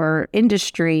for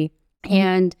industry?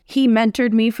 And he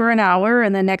mentored me for an hour.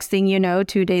 And the next thing you know,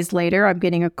 2 days later, I'm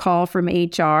getting a call from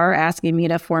HR asking me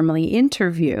to formally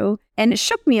interview. And it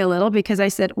shook me a little because I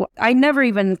said, well, I never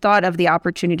even thought of the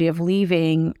opportunity of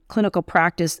leaving clinical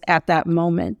practice at that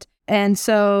moment. And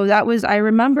so I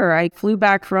remember I flew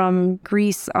back from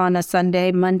Greece on a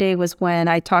Sunday. Monday was when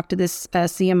I talked to this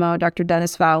CMO, Dr.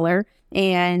 Dennis Fowler,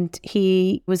 and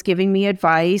he was giving me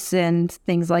advice and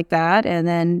things like that. And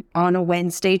then on a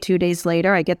Wednesday, 2 days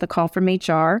later, I get the call from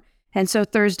HR. And so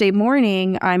Thursday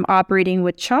morning, I'm operating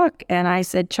with Chuck. And I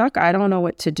said, Chuck, I don't know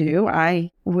what to do.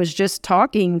 I was just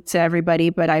talking to everybody,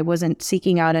 but I wasn't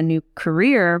seeking out a new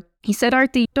career. He said,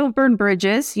 Aarathi, don't burn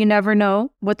bridges. You never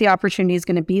know what the opportunity is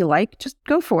going to be like. Just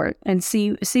go for it and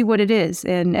see what it is.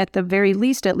 And at the very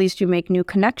least, at least you make new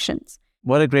connections.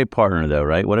 What a great partner, though,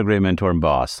 right? What a great mentor and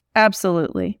boss.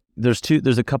 Absolutely. There's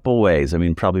a couple ways. I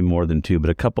mean, probably more than two, but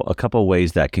a couple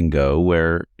ways that can go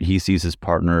where he sees his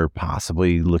partner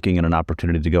possibly looking at an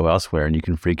opportunity to go elsewhere, and you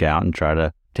can freak out and try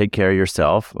to take care of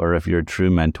yourself, or if you're a true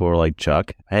mentor like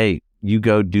Chuck, hey, you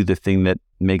go do the thing that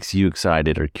makes you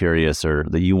excited or curious or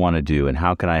that you want to do, and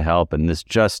how can I help? And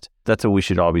that's what we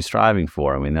should all be striving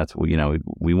for. I mean, that's what,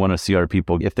 we want to see our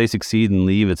people, if they succeed and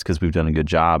leave, it's because we've done a good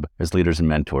job as leaders and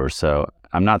mentors. So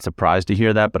I'm not surprised to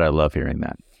hear that, but I love hearing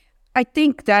that. I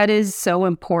think that is so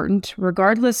important,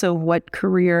 regardless of what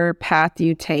career path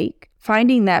you take.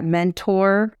 Finding that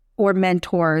mentor or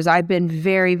mentors, I've been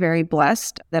very, very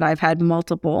blessed that I've had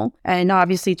multiple. And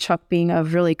obviously Chuck being a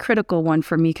really critical one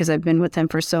for me because I've been with him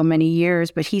for so many years,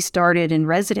 but he started in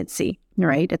residency,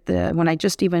 right? When I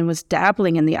just even was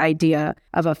dabbling in the idea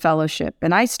of a fellowship.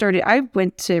 And I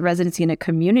went to residency in a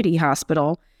community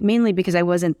hospital, mainly because I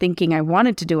wasn't thinking I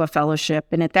wanted to do a fellowship.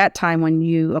 And at that time, when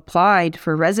you applied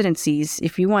for residencies,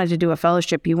 if you wanted to do a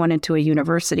fellowship, you went into a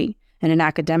university and an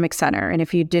academic center. And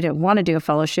if you didn't want to do a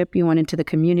fellowship, you went into the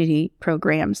community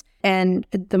programs. And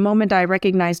the moment I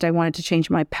recognized I wanted to change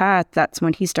my path, that's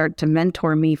when he started to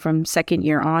mentor me from second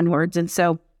year onwards. And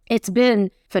so it's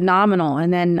been phenomenal.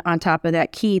 And then on top of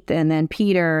that, Keith and then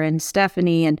Peter and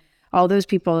Stephanie and all those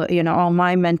people, all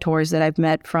my mentors that I've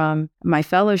met from my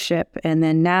fellowship, and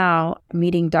then now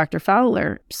meeting Dr.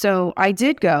 Fowler. So I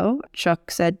did go. Chuck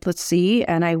said, let's see.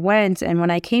 And I went. And when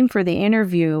I came for the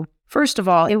interview, first of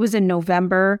all, it was in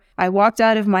November. I walked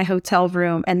out of my hotel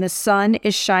room and the sun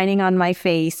is shining on my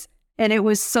face and it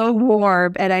was so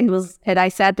warm. And I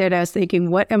sat there and I was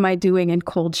thinking, what am I doing in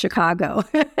cold Chicago?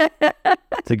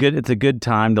 It's a good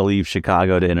time to leave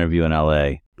Chicago to interview in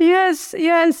LA. Yes.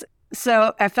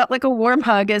 So I felt like a warm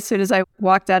hug as soon as I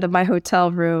walked out of my hotel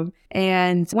room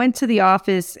and went to the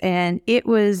office, and it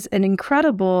was an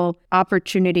incredible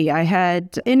opportunity. I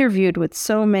had interviewed with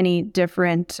so many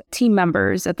different team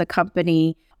members at the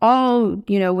company, all,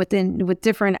 with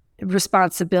different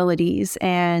responsibilities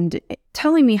and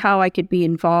telling me how I could be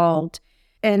involved.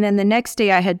 And then the next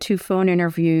day I had 2 phone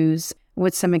interviews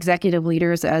with some executive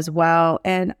leaders as well.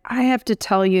 And I have to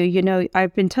tell you,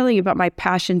 I've been telling you about my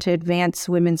passion to advance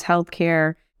women's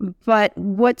healthcare, but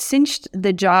what cinched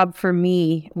the job for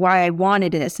me, why I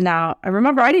wanted this. Now, I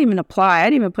remember I didn't even apply. I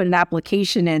didn't even put an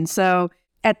application in. So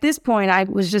at this point, I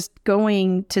was just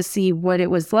going to see what it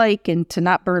was like and to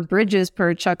not burn bridges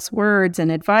per Chuck's words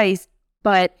and advice.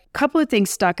 But a couple of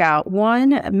things stuck out.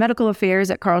 One, medical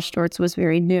affairs at Karl Storz was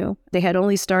very new. They had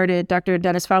only started, Dr.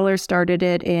 Dennis Fowler started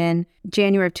it in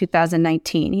January of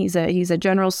 2019. He's a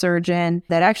general surgeon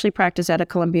that actually practiced at a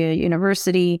Columbia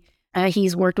University.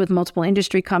 He's worked with multiple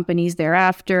industry companies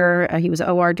thereafter. He was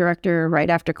OR director right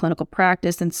after clinical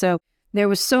practice. And so there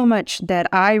was so much that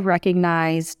I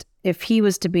recognized if he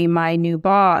was to be my new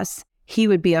boss, he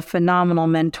would be a phenomenal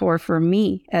mentor for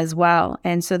me as well.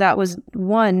 And so that was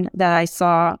one that I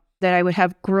saw that I would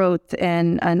have growth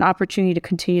and an opportunity to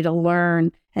continue to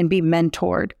learn and be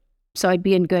mentored. So I'd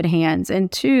be in good hands. And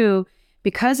 2,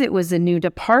 because it was a new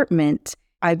department,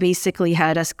 I basically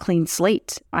had a clean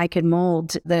slate. I could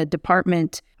mold the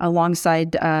department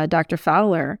alongside Dr.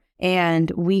 Fowler,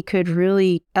 and we could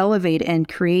really elevate and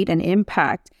create an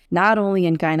impact not only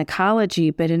in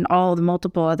gynecology, but in all the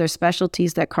multiple other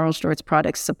specialties that Karl Storz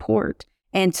products support.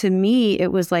 And to me,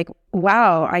 it was like,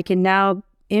 wow, I can now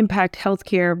impact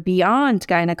healthcare beyond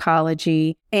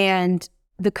gynecology. And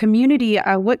the community,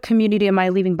 what community am I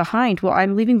leaving behind? Well,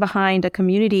 I'm leaving behind a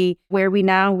community where we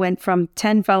now went from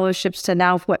 10 fellowships to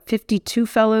now, 52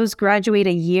 fellows graduate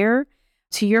a year.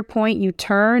 To your point, you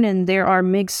turn and there are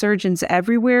MIG surgeons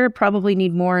everywhere, probably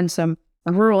need more in some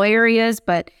rural areas,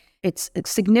 but it's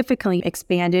significantly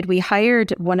expanded. We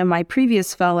hired one of my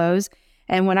previous fellows,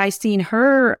 and when I seen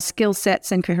her skill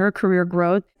sets and her career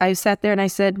growth, I sat there and I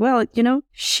said, well,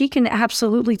 she can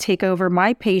absolutely take over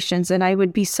my patients, and I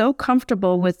would be so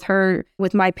comfortable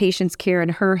with my patients' care in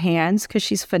her hands because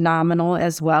she's phenomenal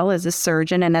as well as a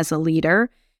surgeon and as a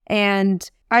leader. And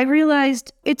I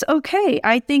realized it's okay.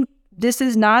 I think this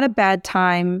is not a bad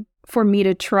time for me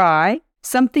to try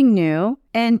something new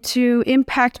and to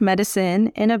impact medicine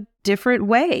in a different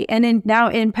way and now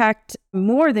impact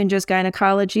more than just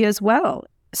gynecology as well.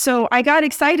 So I got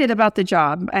excited about the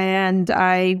job, and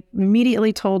I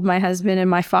immediately told my husband and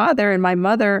my father and my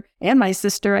mother and my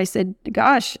sister, I said,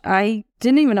 gosh, I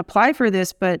didn't even apply for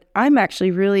this, but I'm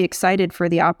actually really excited for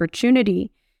the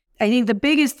opportunity. I think the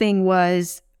biggest thing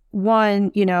was,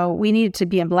 one, we needed to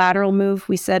be a lateral move.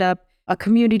 We set up a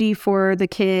community for the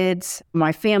kids.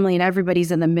 My family and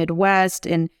everybody's in the Midwest.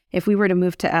 And if we were to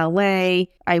move to LA,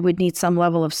 I would need some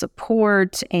level of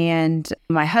support. And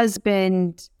my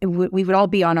husband, we would all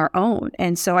be on our own.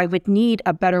 And so I would need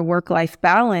a better work-life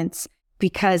balance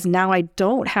because now I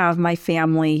don't have my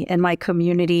family and my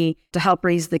community to help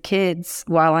raise the kids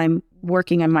while I'm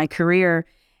working on my career.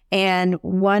 And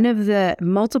one of the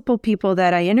multiple people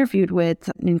that I interviewed with,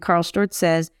 and Carl Storz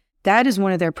says, that is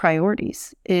one of their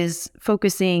priorities, is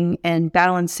focusing and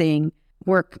balancing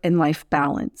work and life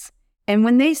balance. And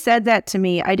when they said that to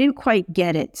me, I didn't quite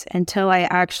get it until I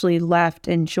actually left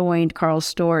and joined Carl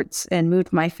Storz and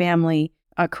moved my family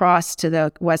across to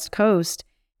the West Coast.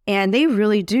 And they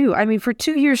really do. I mean, for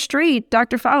 2 years straight,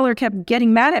 Dr. Fowler kept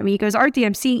getting mad at me. He goes, Aarti,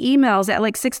 I'm seeing emails at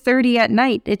like 6:30 at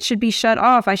night. It should be shut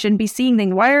off. I shouldn't be seeing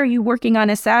them. Why are you working on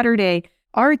a Saturday?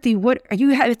 Aarti, what are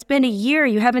you? It's been a year.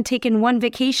 You haven't taken one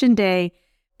vacation day.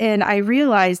 And I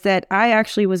realized that I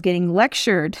actually was getting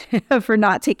lectured for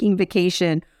not taking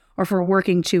vacation or for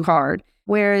working too hard.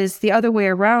 Whereas the other way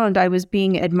around, I was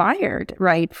being admired,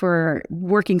 right, for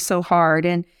working so hard.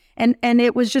 And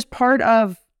it was just part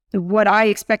of what I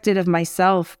expected of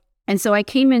myself. And so I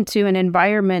came into an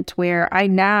environment where I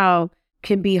now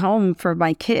can be home for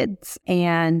my kids.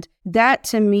 And that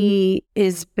to me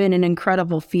has been an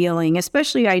incredible feeling,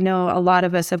 especially I know a lot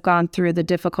of us have gone through the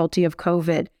difficulty of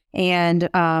COVID. And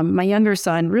my younger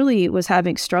son really was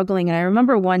struggling. And I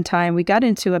remember one time we got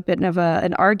into a bit of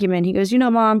an argument. He goes,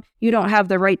 Mom, you don't have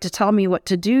the right to tell me what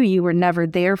to do. You were never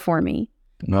there for me.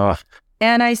 Ugh.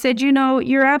 And I said,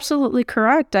 you're absolutely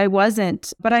correct. I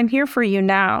wasn't, but I'm here for you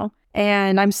now.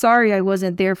 And I'm sorry I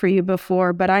wasn't there for you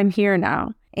before, but I'm here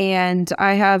now. And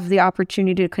I have the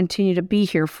opportunity to continue to be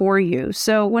here for you.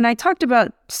 So when I talked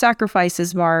about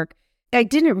sacrifices, Mark, I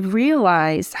didn't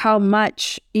realize how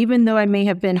much, even though I may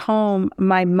have been home,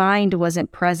 my mind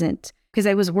wasn't present because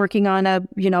I was working on a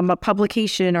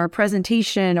publication or a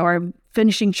presentation or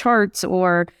finishing charts,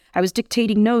 or I was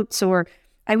dictating notes, or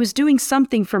I was doing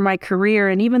something for my career.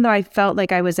 And even though I felt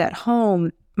like I was at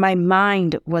home, my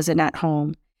mind wasn't at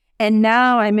home. And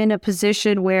now I'm in a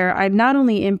position where I'm not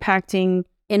only impacting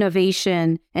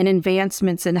innovation and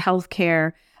advancements in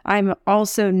healthcare, I'm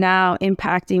also now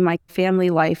impacting my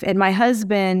family life. And my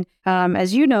husband,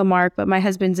 as you know, Mark, but my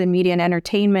husband's in media and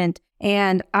entertainment.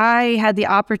 And I had the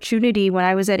opportunity when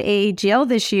I was at AAGL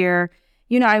this year,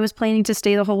 I was planning to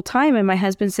stay the whole time. And my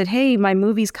husband said, hey, my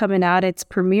movie's coming out. It's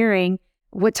premiering.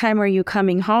 What time are you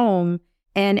coming home?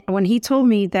 And when he told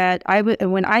me that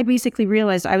when I basically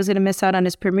realized I was going to miss out on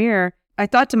his premiere, I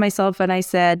thought to myself and I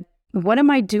said, what am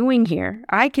I doing here?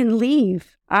 I can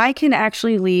leave. I can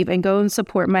actually leave and go and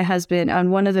support my husband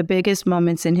on one of the biggest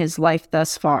moments in his life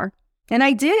thus far. And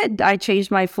I did. I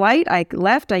changed my flight. I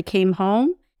left. I came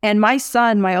home. And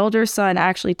my older son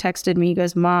actually texted me. He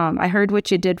goes, Mom, I heard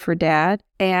what you did for Dad.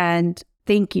 And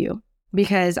thank you,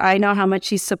 because I know how much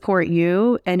he support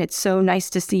you. And it's so nice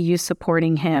to see you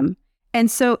supporting him. And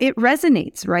so it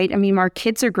resonates, right? I mean, our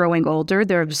kids are growing older.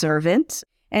 They're observant.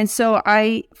 And so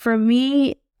for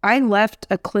me, I left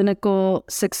a clinical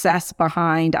success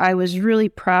behind. I was really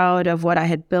proud of what I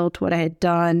had built, what I had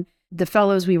done, the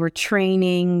fellows we were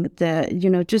training,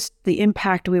 just the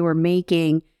impact we were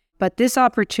making. But this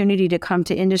opportunity to come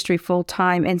to industry full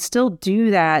time and still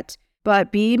do that,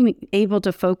 but being able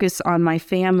to focus on my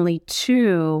family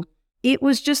too, it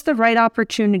was just the right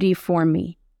opportunity for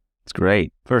me. It's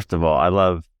great. First of all, I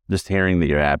love just hearing that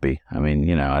you're happy. I mean,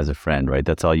 as a friend, right?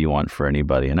 That's all you want for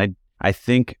anybody. And I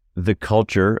think the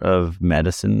culture of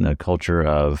medicine, the culture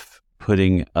of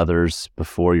putting others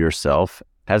before yourself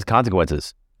has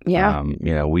consequences. Yeah.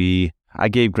 I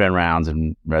gave grand rounds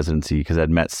in residency because I'd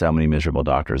met so many miserable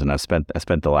doctors, and I spent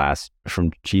the last,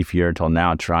 from chief year until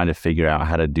now, trying to figure out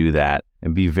how to do that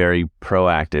and be very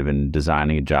proactive in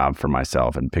designing a job for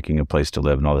myself and picking a place to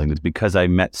live and all the things, because I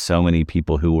met so many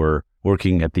people who were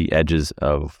working at the edges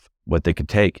of what they could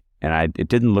take. And it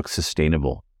didn't look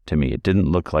sustainable to me. It didn't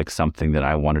look like something that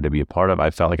I wanted to be a part of.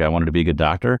 I felt like I wanted to be a good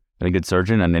doctor and a good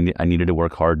surgeon, and then I needed to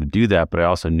work hard to do that. But I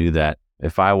also knew that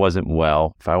if I wasn't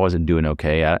well, if I wasn't doing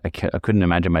okay, I couldn't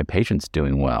imagine my patients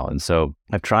doing well. And so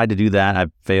I've tried to do that.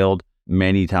 I've failed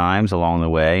many times along the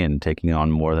way and taking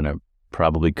on more than I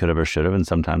probably could have or should have. And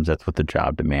sometimes that's what the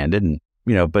job demanded. And,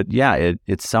 but yeah,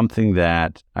 it's something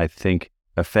that I think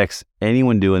affects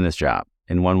anyone doing this job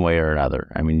in one way or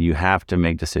another. I mean, you have to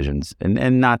make decisions,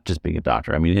 and not just being a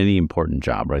doctor. I mean, any important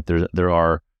job, right? There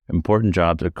are important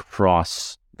jobs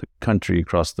across the country,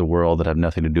 across the world, that have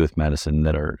nothing to do with medicine,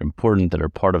 that are important, that are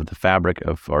part of the fabric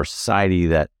of our society.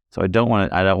 So I don't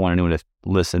want anyone to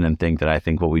listen and think that I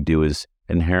think what we do is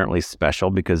inherently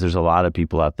special, because there's a lot of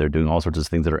people out there doing all sorts of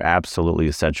things that are absolutely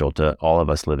essential to all of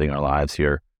us living our lives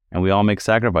here. And we all make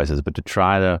sacrifices, but to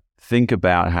try to think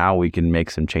about how we can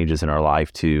make some changes in our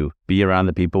life to be around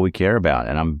the people we care about.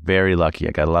 And I'm very lucky.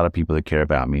 I got a lot of people that care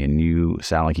about me, and you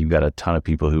sound like you've got a ton of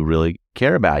people who really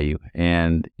care about you.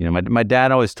 And, my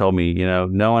dad always told me,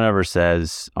 no one ever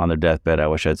says on their deathbed, I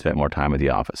wish I'd spent more time at the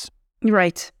office.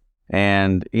 Right.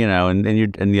 And,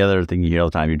 and the other thing you hear all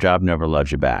the time, your job never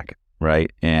loves you back,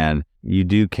 right? And you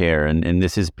do care, and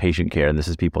this is patient care, and this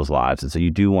is people's lives. And so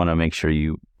you do want to make sure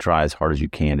you try as hard as you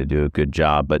can to do a good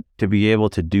job, but to be able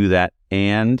to do that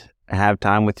and have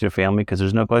time with your family, because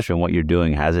there's no question what you're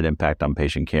doing has an impact on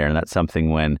patient care. And that's something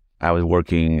when I was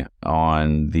working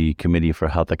on the Committee for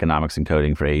Health Economics and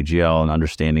Coding for AGL and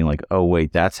understanding like, oh,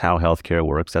 wait, that's how healthcare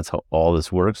works. That's how all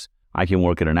this works. I can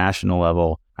work at a national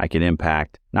level. I can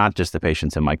impact not just the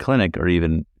patients in my clinic or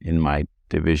even in my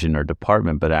division or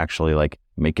department, but actually like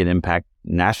make an impact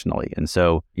nationally. And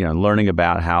so, learning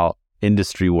about how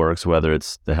industry works, whether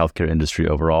it's the healthcare industry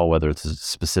overall, whether it's a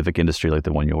specific industry like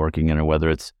the one you're working in, or whether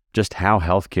it's just how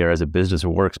healthcare as a business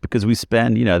works, because we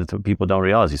spend, that's what people don't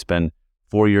realize. You spend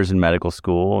 4 years in medical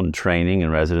school and training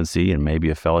and residency and maybe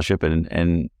a fellowship.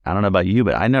 And I don't know about you,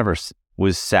 but I never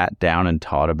was sat down and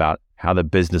taught about how the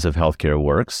business of healthcare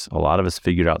works. A lot of us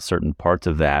figured out certain parts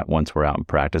of that once we're out in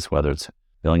practice, whether it's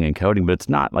billing and coding, but it's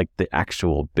not like the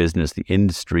actual business, the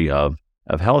industry of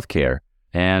healthcare.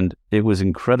 And it was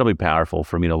incredibly powerful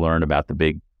for me to learn about the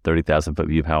big 30,000 foot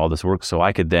view of how all this works, so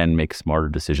I could then make smarter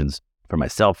decisions for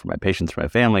myself, for my patients, for my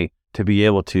family, to be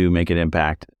able to make an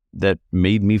impact that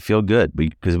made me feel good.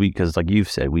 Because like you've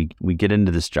said, we get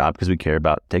into this job because we care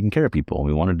about taking care of people and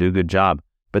we want to do a good job.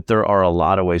 But there are a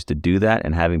lot of ways to do that,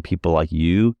 and having people like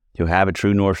you who have a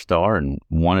true North Star and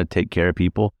want to take care of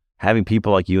people, having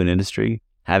people like you in industry,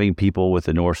 having people with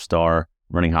a North Star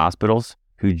running hospitals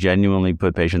who genuinely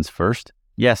put patients first.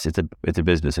 Yes, it's a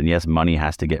business, and yes, money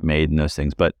has to get made and those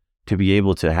things, but to be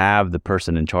able to have the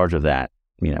person in charge of that,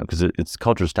 because it's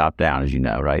culture's top down, as you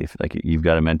know, right? If, like, you've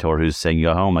got a mentor who's saying you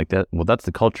go home like that, well, that's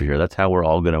the culture here. That's how we're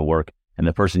all going to work. And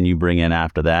the person you bring in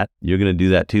after that, you're going to do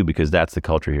that too, because that's the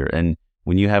culture here. And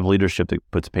when you have leadership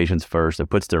that puts patients first, that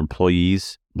puts their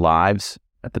employees' lives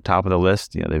at the top of the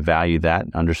list, they value that,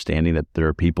 understanding that there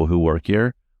are people who work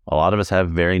here. A lot of us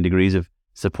have varying degrees of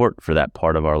support for that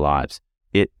part of our lives.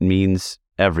 It means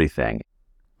everything.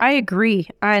 I agree.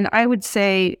 And I would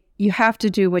say you have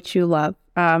to do what you love.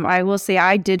 I will say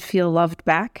I did feel loved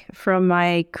back from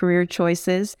my career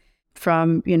choices,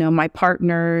 from, my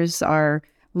partners, our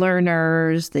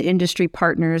learners, the industry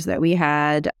partners that we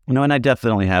had. And I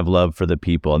definitely have love for the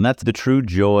people. And that's the true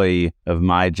joy of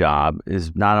my job,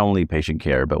 is not only patient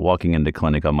care, but walking into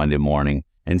clinic on Monday morning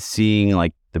and seeing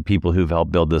like the people who've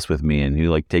helped build this with me and who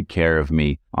like take care of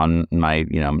me on my,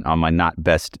 on my not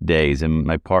best days, and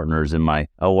my partners and my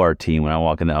OR team when I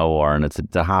walk in the OR and it's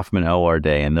a Hoffman OR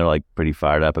day and they're like pretty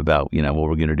fired up about, what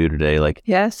we're going to do today. Like,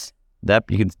 yes, that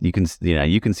you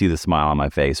can see the smile on my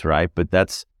face, right? But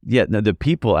that's, the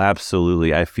people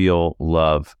absolutely, I feel,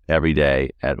 love every day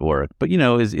at work. But,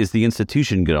 is the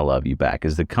institution going to love you back?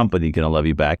 Is the company going to love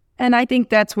you back? And I think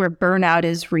that's where burnout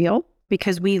is real,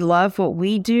 because we love what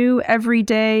we do every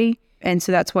day. And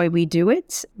so that's why we do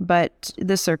it. But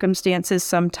the circumstances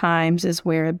sometimes is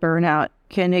where burnout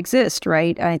can exist,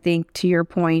 right? I think, to your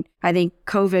point, I think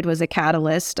COVID was a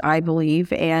catalyst, I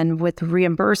believe. And with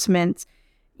reimbursements,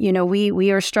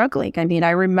 we are struggling. I mean, I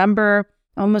remember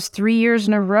almost 3 years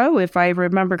in a row, if I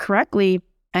remember correctly,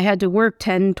 I had to work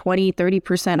 10, 20,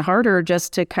 30% harder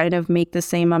just to kind of make the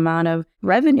same amount of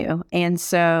revenue. And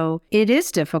so it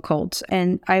is difficult.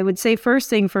 And I would say first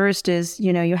thing first is,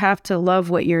 you have to love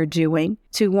what you're doing,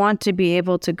 to want to be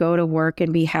able to go to work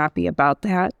and be happy about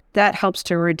that. That helps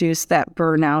to reduce that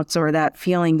burnout or that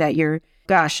feeling that you're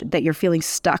feeling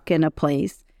stuck in a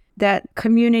place. That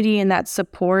community and that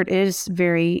support is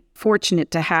very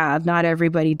fortunate to have. Not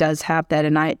everybody does have that.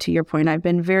 And to your point, I've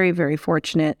been very, very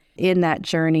fortunate in that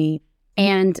journey.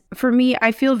 And for me,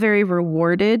 I feel very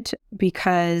rewarded,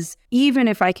 because even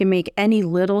if I can make any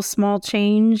little small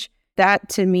change, that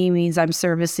to me means I'm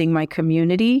servicing my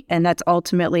community. And that's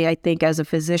ultimately, I think, as a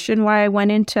physician, why I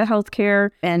went into healthcare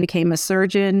and became a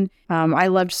surgeon. I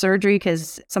loved surgery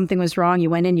because something was wrong. You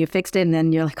went in, you fixed it, and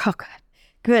then you're like, oh, God.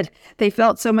 Good. They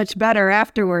felt so much better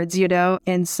afterwards,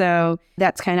 And so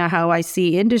that's kind of how I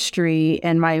see industry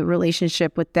and my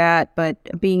relationship with that.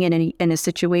 But being in a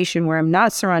situation where I'm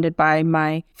not surrounded by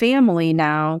my family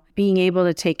now, being able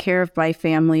to take care of my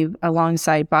family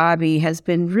alongside Bobby has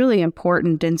been really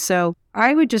important. And so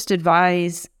I would just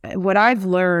advise what I've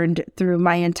learned through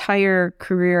my entire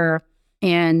career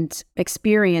and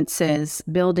experiences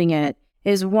building it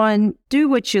is, one, do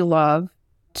what you love.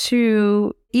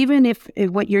 Two, even if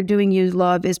what you're doing you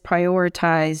love is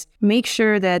prioritized, make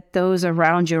sure that those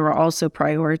around you are also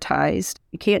prioritized.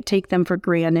 You can't take them for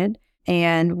granted.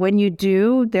 And when you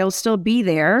do, they'll still be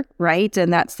there, right?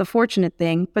 And that's the fortunate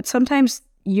thing. But sometimes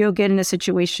you'll get in a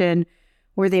situation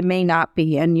where they may not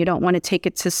be, and you don't want to take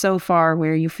it to so far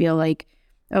where you feel like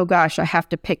oh gosh, I have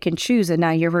to pick and choose. And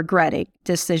now you're regretting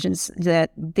decisions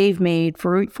that they've made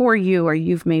for you or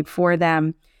you've made for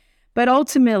them. But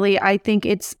ultimately, I think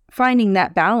it's finding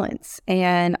that balance.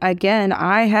 And again,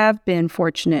 I have been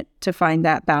fortunate to find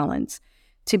that balance,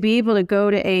 to be able to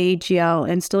go to AAGL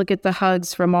and still get the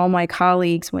hugs from all my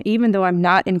colleagues, even though I'm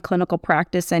not in clinical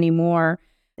practice anymore.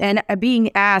 And being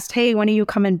asked, hey, when are you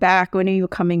coming back? When are you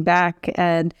coming back?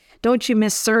 And don't you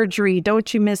miss surgery?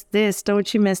 Don't you miss this?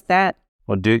 Don't you miss that?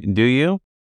 Well, do you?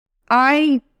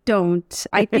 I don't.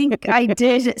 I think I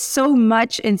did so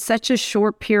much in such a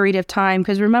short period of time.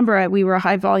 Because remember, we were a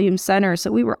high volume center,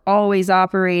 so we were always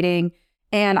operating.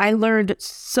 And I learned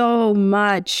so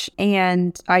much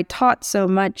and I taught so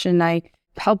much and I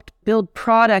helped build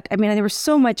product. I mean, there was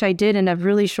so much I did in a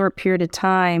really short period of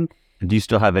time. Do you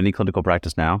still have any clinical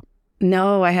practice now?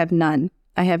 No, I have none.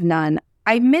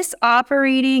 I miss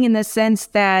operating in the sense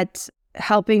that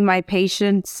helping my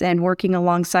patients and working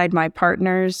alongside my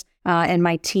partners and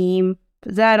my team,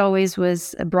 that always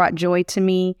brought joy to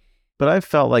me. But I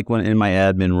felt like when in my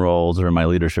admin roles or in my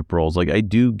leadership roles, like I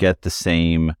do get the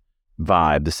same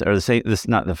vibe,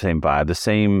 the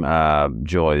same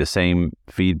joy, the same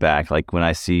feedback. Like when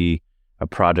I see a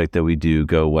project that we do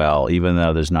go well, even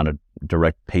though there's not a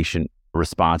direct patient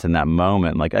response in that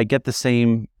moment, like I get the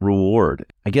same reward.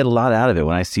 I get a lot out of it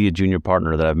when I see a junior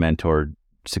partner that I've mentored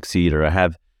succeed, or I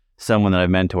have someone that I've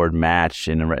mentored match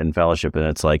in fellowship, and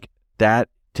it's like that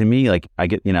to me. Like I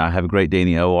get, I have a great day in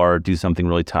the OR, do something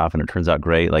really tough, and it turns out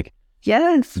great. Like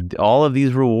yes, all of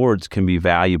these rewards can be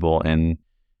valuable, and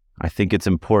I think it's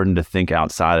important to think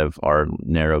outside of our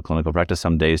narrow clinical practice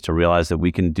some days to realize that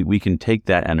we can take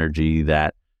that energy,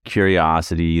 that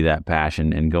curiosity, that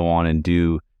passion, and go on and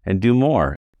do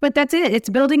more. But that's it. It's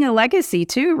building a legacy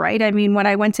too, right? I mean, when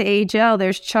I went to AHL,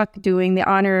 there's Chuck doing the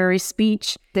honorary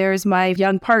speech. There's my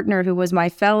young partner who was my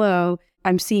fellow.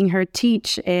 I'm seeing her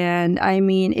teach. And I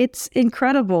mean, it's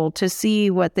incredible to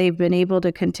see what they've been able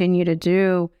to continue to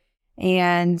do.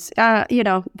 And,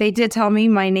 they did tell me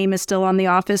my name is still on the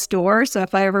office door. So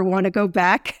if I ever want to go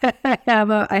back, I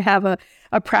have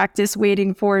a practice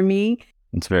waiting for me.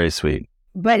 It's very sweet.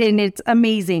 And it's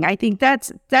amazing. I think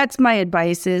that's my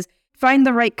advice is find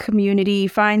the right community,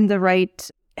 find the right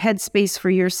headspace for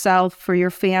yourself, for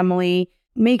your family.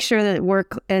 Make sure that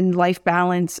work and life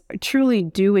balance truly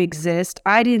do exist.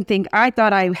 I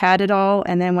thought I had it all.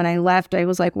 And then when I left, I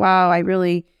was like, wow, I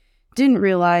really didn't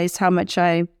realize how much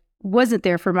I wasn't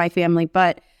there for my family.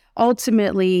 But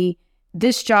ultimately,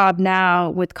 this job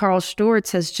now with Karl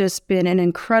Storz has just been an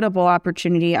incredible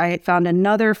opportunity. I found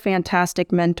another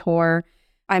fantastic mentor.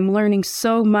 I'm learning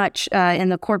so much in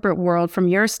the corporate world. From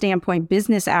your standpoint,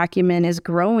 business acumen is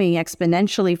growing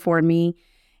exponentially for me.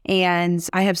 And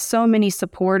I have so many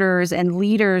supporters and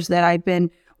leaders that I've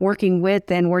been working with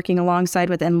and working alongside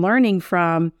with and learning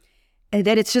from,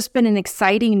 that it's just been an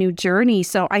exciting new journey.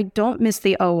 So I don't miss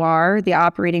the OR, the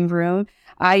operating room.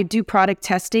 I do product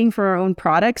testing for our own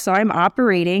products. So I'm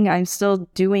operating. I'm still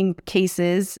doing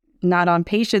cases, not on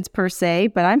patients per se,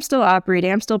 but I'm still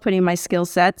operating. I'm still putting my skill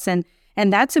sets and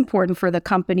that's important for the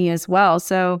company as well.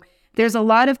 So there's a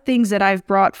lot of things that I've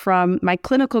brought from my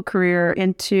clinical career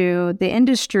into the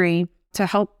industry to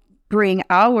help bring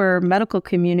our medical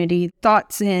community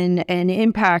thoughts in and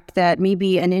impact that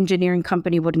maybe an engineering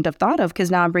company wouldn't have thought of,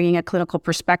 because now I'm bringing a clinical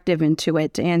perspective into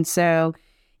it. And so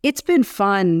it's been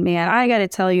fun, man. I got to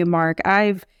tell you, Mark,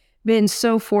 I've been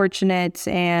so fortunate,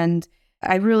 and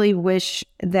I really wish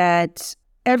that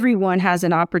everyone has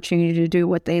an opportunity to do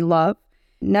what they love,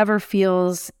 never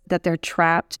feels that they're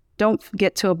trapped, don't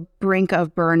get to a brink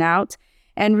of burnout,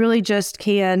 and really just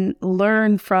can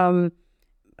learn from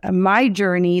my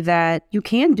journey that you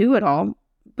can do it all,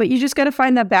 but you just got to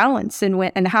find that balance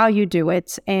in how you do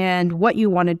it and what you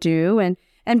want to do, and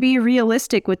be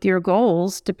realistic with your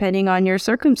goals depending on your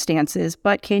circumstances.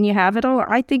 But can you have it all?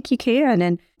 I think you can.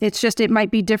 And it's just, it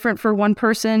might be different for one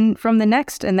person from the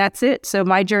next, and that's it. So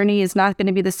my journey is not going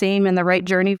to be the same and the right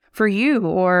journey for you,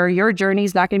 or your journey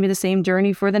is not going to be the same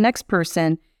journey for the next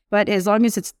person. But as long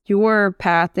as it's your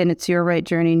path and it's your right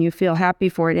journey and you feel happy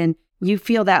for it and you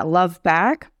feel that love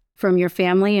back from your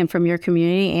family and from your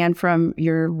community and from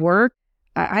your work,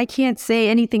 I can't say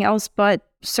anything else but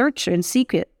search and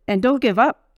seek it. And don't give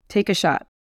up. Take a shot.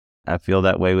 I feel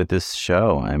that way with this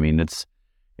show. I mean, it's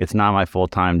not my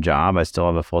full-time job. I still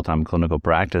have a full-time clinical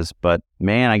practice, but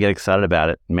man, I get excited about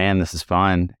it. Man, this is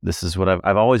fun. This is what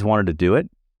I've always wanted to do it.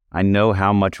 I know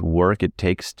how much work it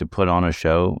takes to put on a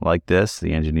show like this,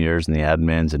 the engineers and the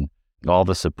admins and all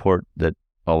the support that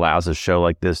allows a show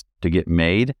like this to get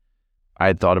made. I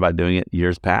had thought about doing it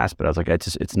years past, but I was like,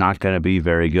 it's not going to be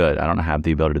very good. I don't have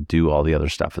the ability to do all the other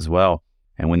stuff as well.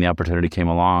 And when the opportunity came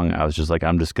along, I was just like,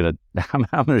 I'm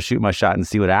gonna shoot my shot and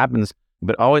see what happens.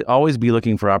 But always be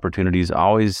looking for opportunities.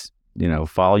 Always,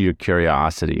 follow your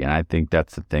curiosity. And I think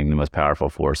that's the thing, the most powerful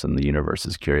force in the universe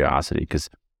is curiosity. Because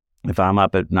if I'm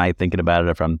up at night thinking about it,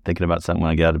 if I'm thinking about something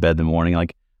when I get out of bed in the morning,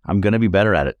 like I'm going to be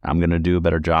better at it. I'm going to do a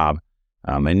better job.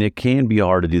 And it can be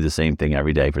hard to do the same thing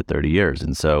every day for 30 years.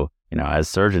 And so, as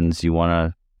surgeons, you want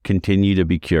to continue to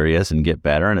be curious and get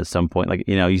better. And at some point, like,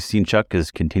 you've seen Chuck has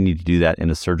continued to do that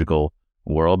in a surgical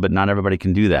world, but not everybody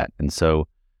can do that. And so,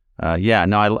 I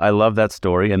love that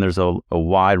story. And there's a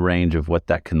wide range of what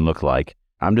that can look like.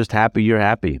 I'm just happy you're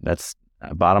happy. That's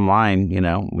bottom line.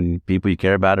 When people you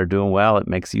care about are doing well, it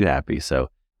makes you happy. So,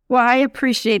 well, I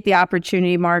appreciate the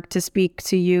opportunity, Mark, to speak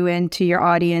to you and to your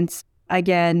audience.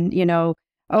 Again,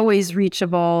 always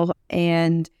reachable.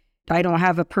 And I don't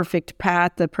have a perfect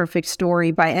path, a perfect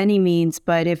story by any means.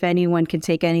 But if anyone can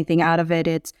take anything out of it,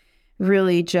 it's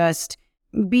really just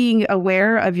being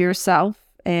aware of yourself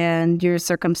and your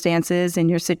circumstances and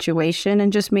your situation,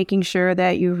 and just making sure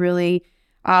that you really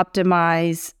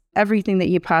optimize everything that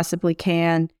you possibly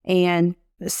can and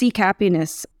seek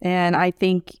happiness. And I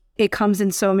think it comes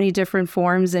in so many different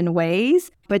forms and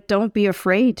ways, but don't be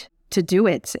afraid to do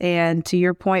it. And to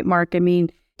your point, Mark,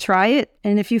 try it.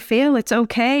 And if you fail, it's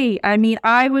okay.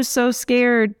 I was so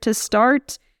scared to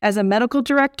start as a medical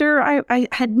director. I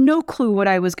had no clue what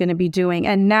I was going to be doing.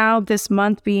 And now this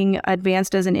month being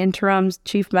advanced as an interim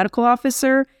chief medical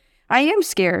officer, I am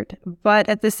scared. But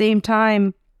at the same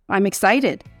time, I'm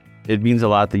excited. It means a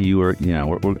lot that you were,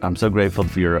 I'm so grateful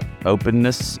for your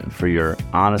openness, for your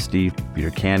honesty, for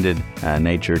your candid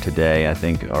nature today. I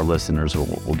think our listeners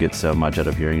will get so much out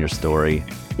of hearing your story.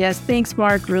 Yes, thanks,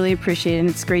 Mark. Really appreciate it. And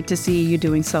it's great to see you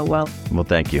doing so well. Well,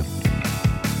 thank you.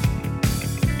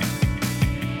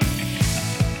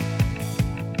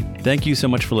 Thank you so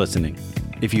much for listening.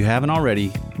 If you haven't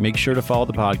already, make sure to follow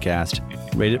the podcast,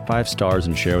 rate it 5 stars,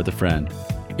 and share with a friend.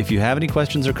 If you have any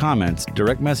questions or comments,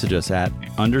 direct message us at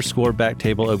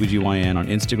 _BackTableOBGYN on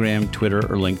Instagram, Twitter,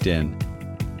 or LinkedIn.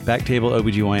 Backtable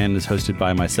OBGYN is hosted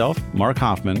by myself, Mark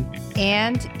Hoffman,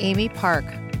 and Amy Park.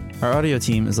 Our audio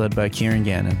team is led by Kieran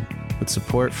Gannon, with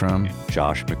support from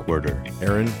Josh McWhirter,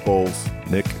 Aaron Bowles,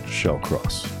 Nick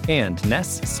Shellcross, and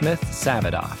Ness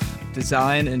Smith-Savadoff.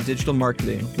 Design and digital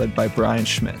marketing led by Brian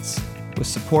Schmitz, with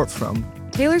support from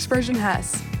Taylor's Version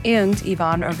Hess and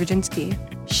Yvonne Overjinsky.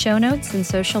 Show notes and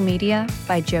social media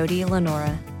by Jody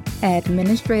Lenora.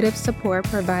 Administrative support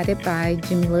provided by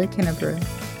Jamila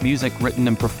Kennebrew. Music written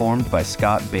and performed by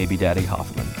Scott Baby Daddy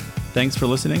Hoffman. Thanks for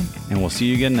listening, and we'll see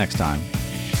you again next time.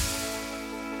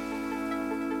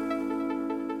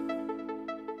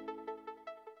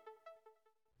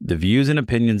 The views and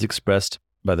opinions expressed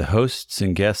by the hosts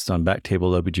and guests on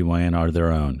Backtable OBGYN are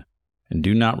their own, and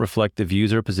do not reflect the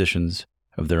views or positions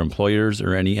of their employers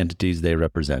or any entities they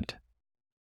represent.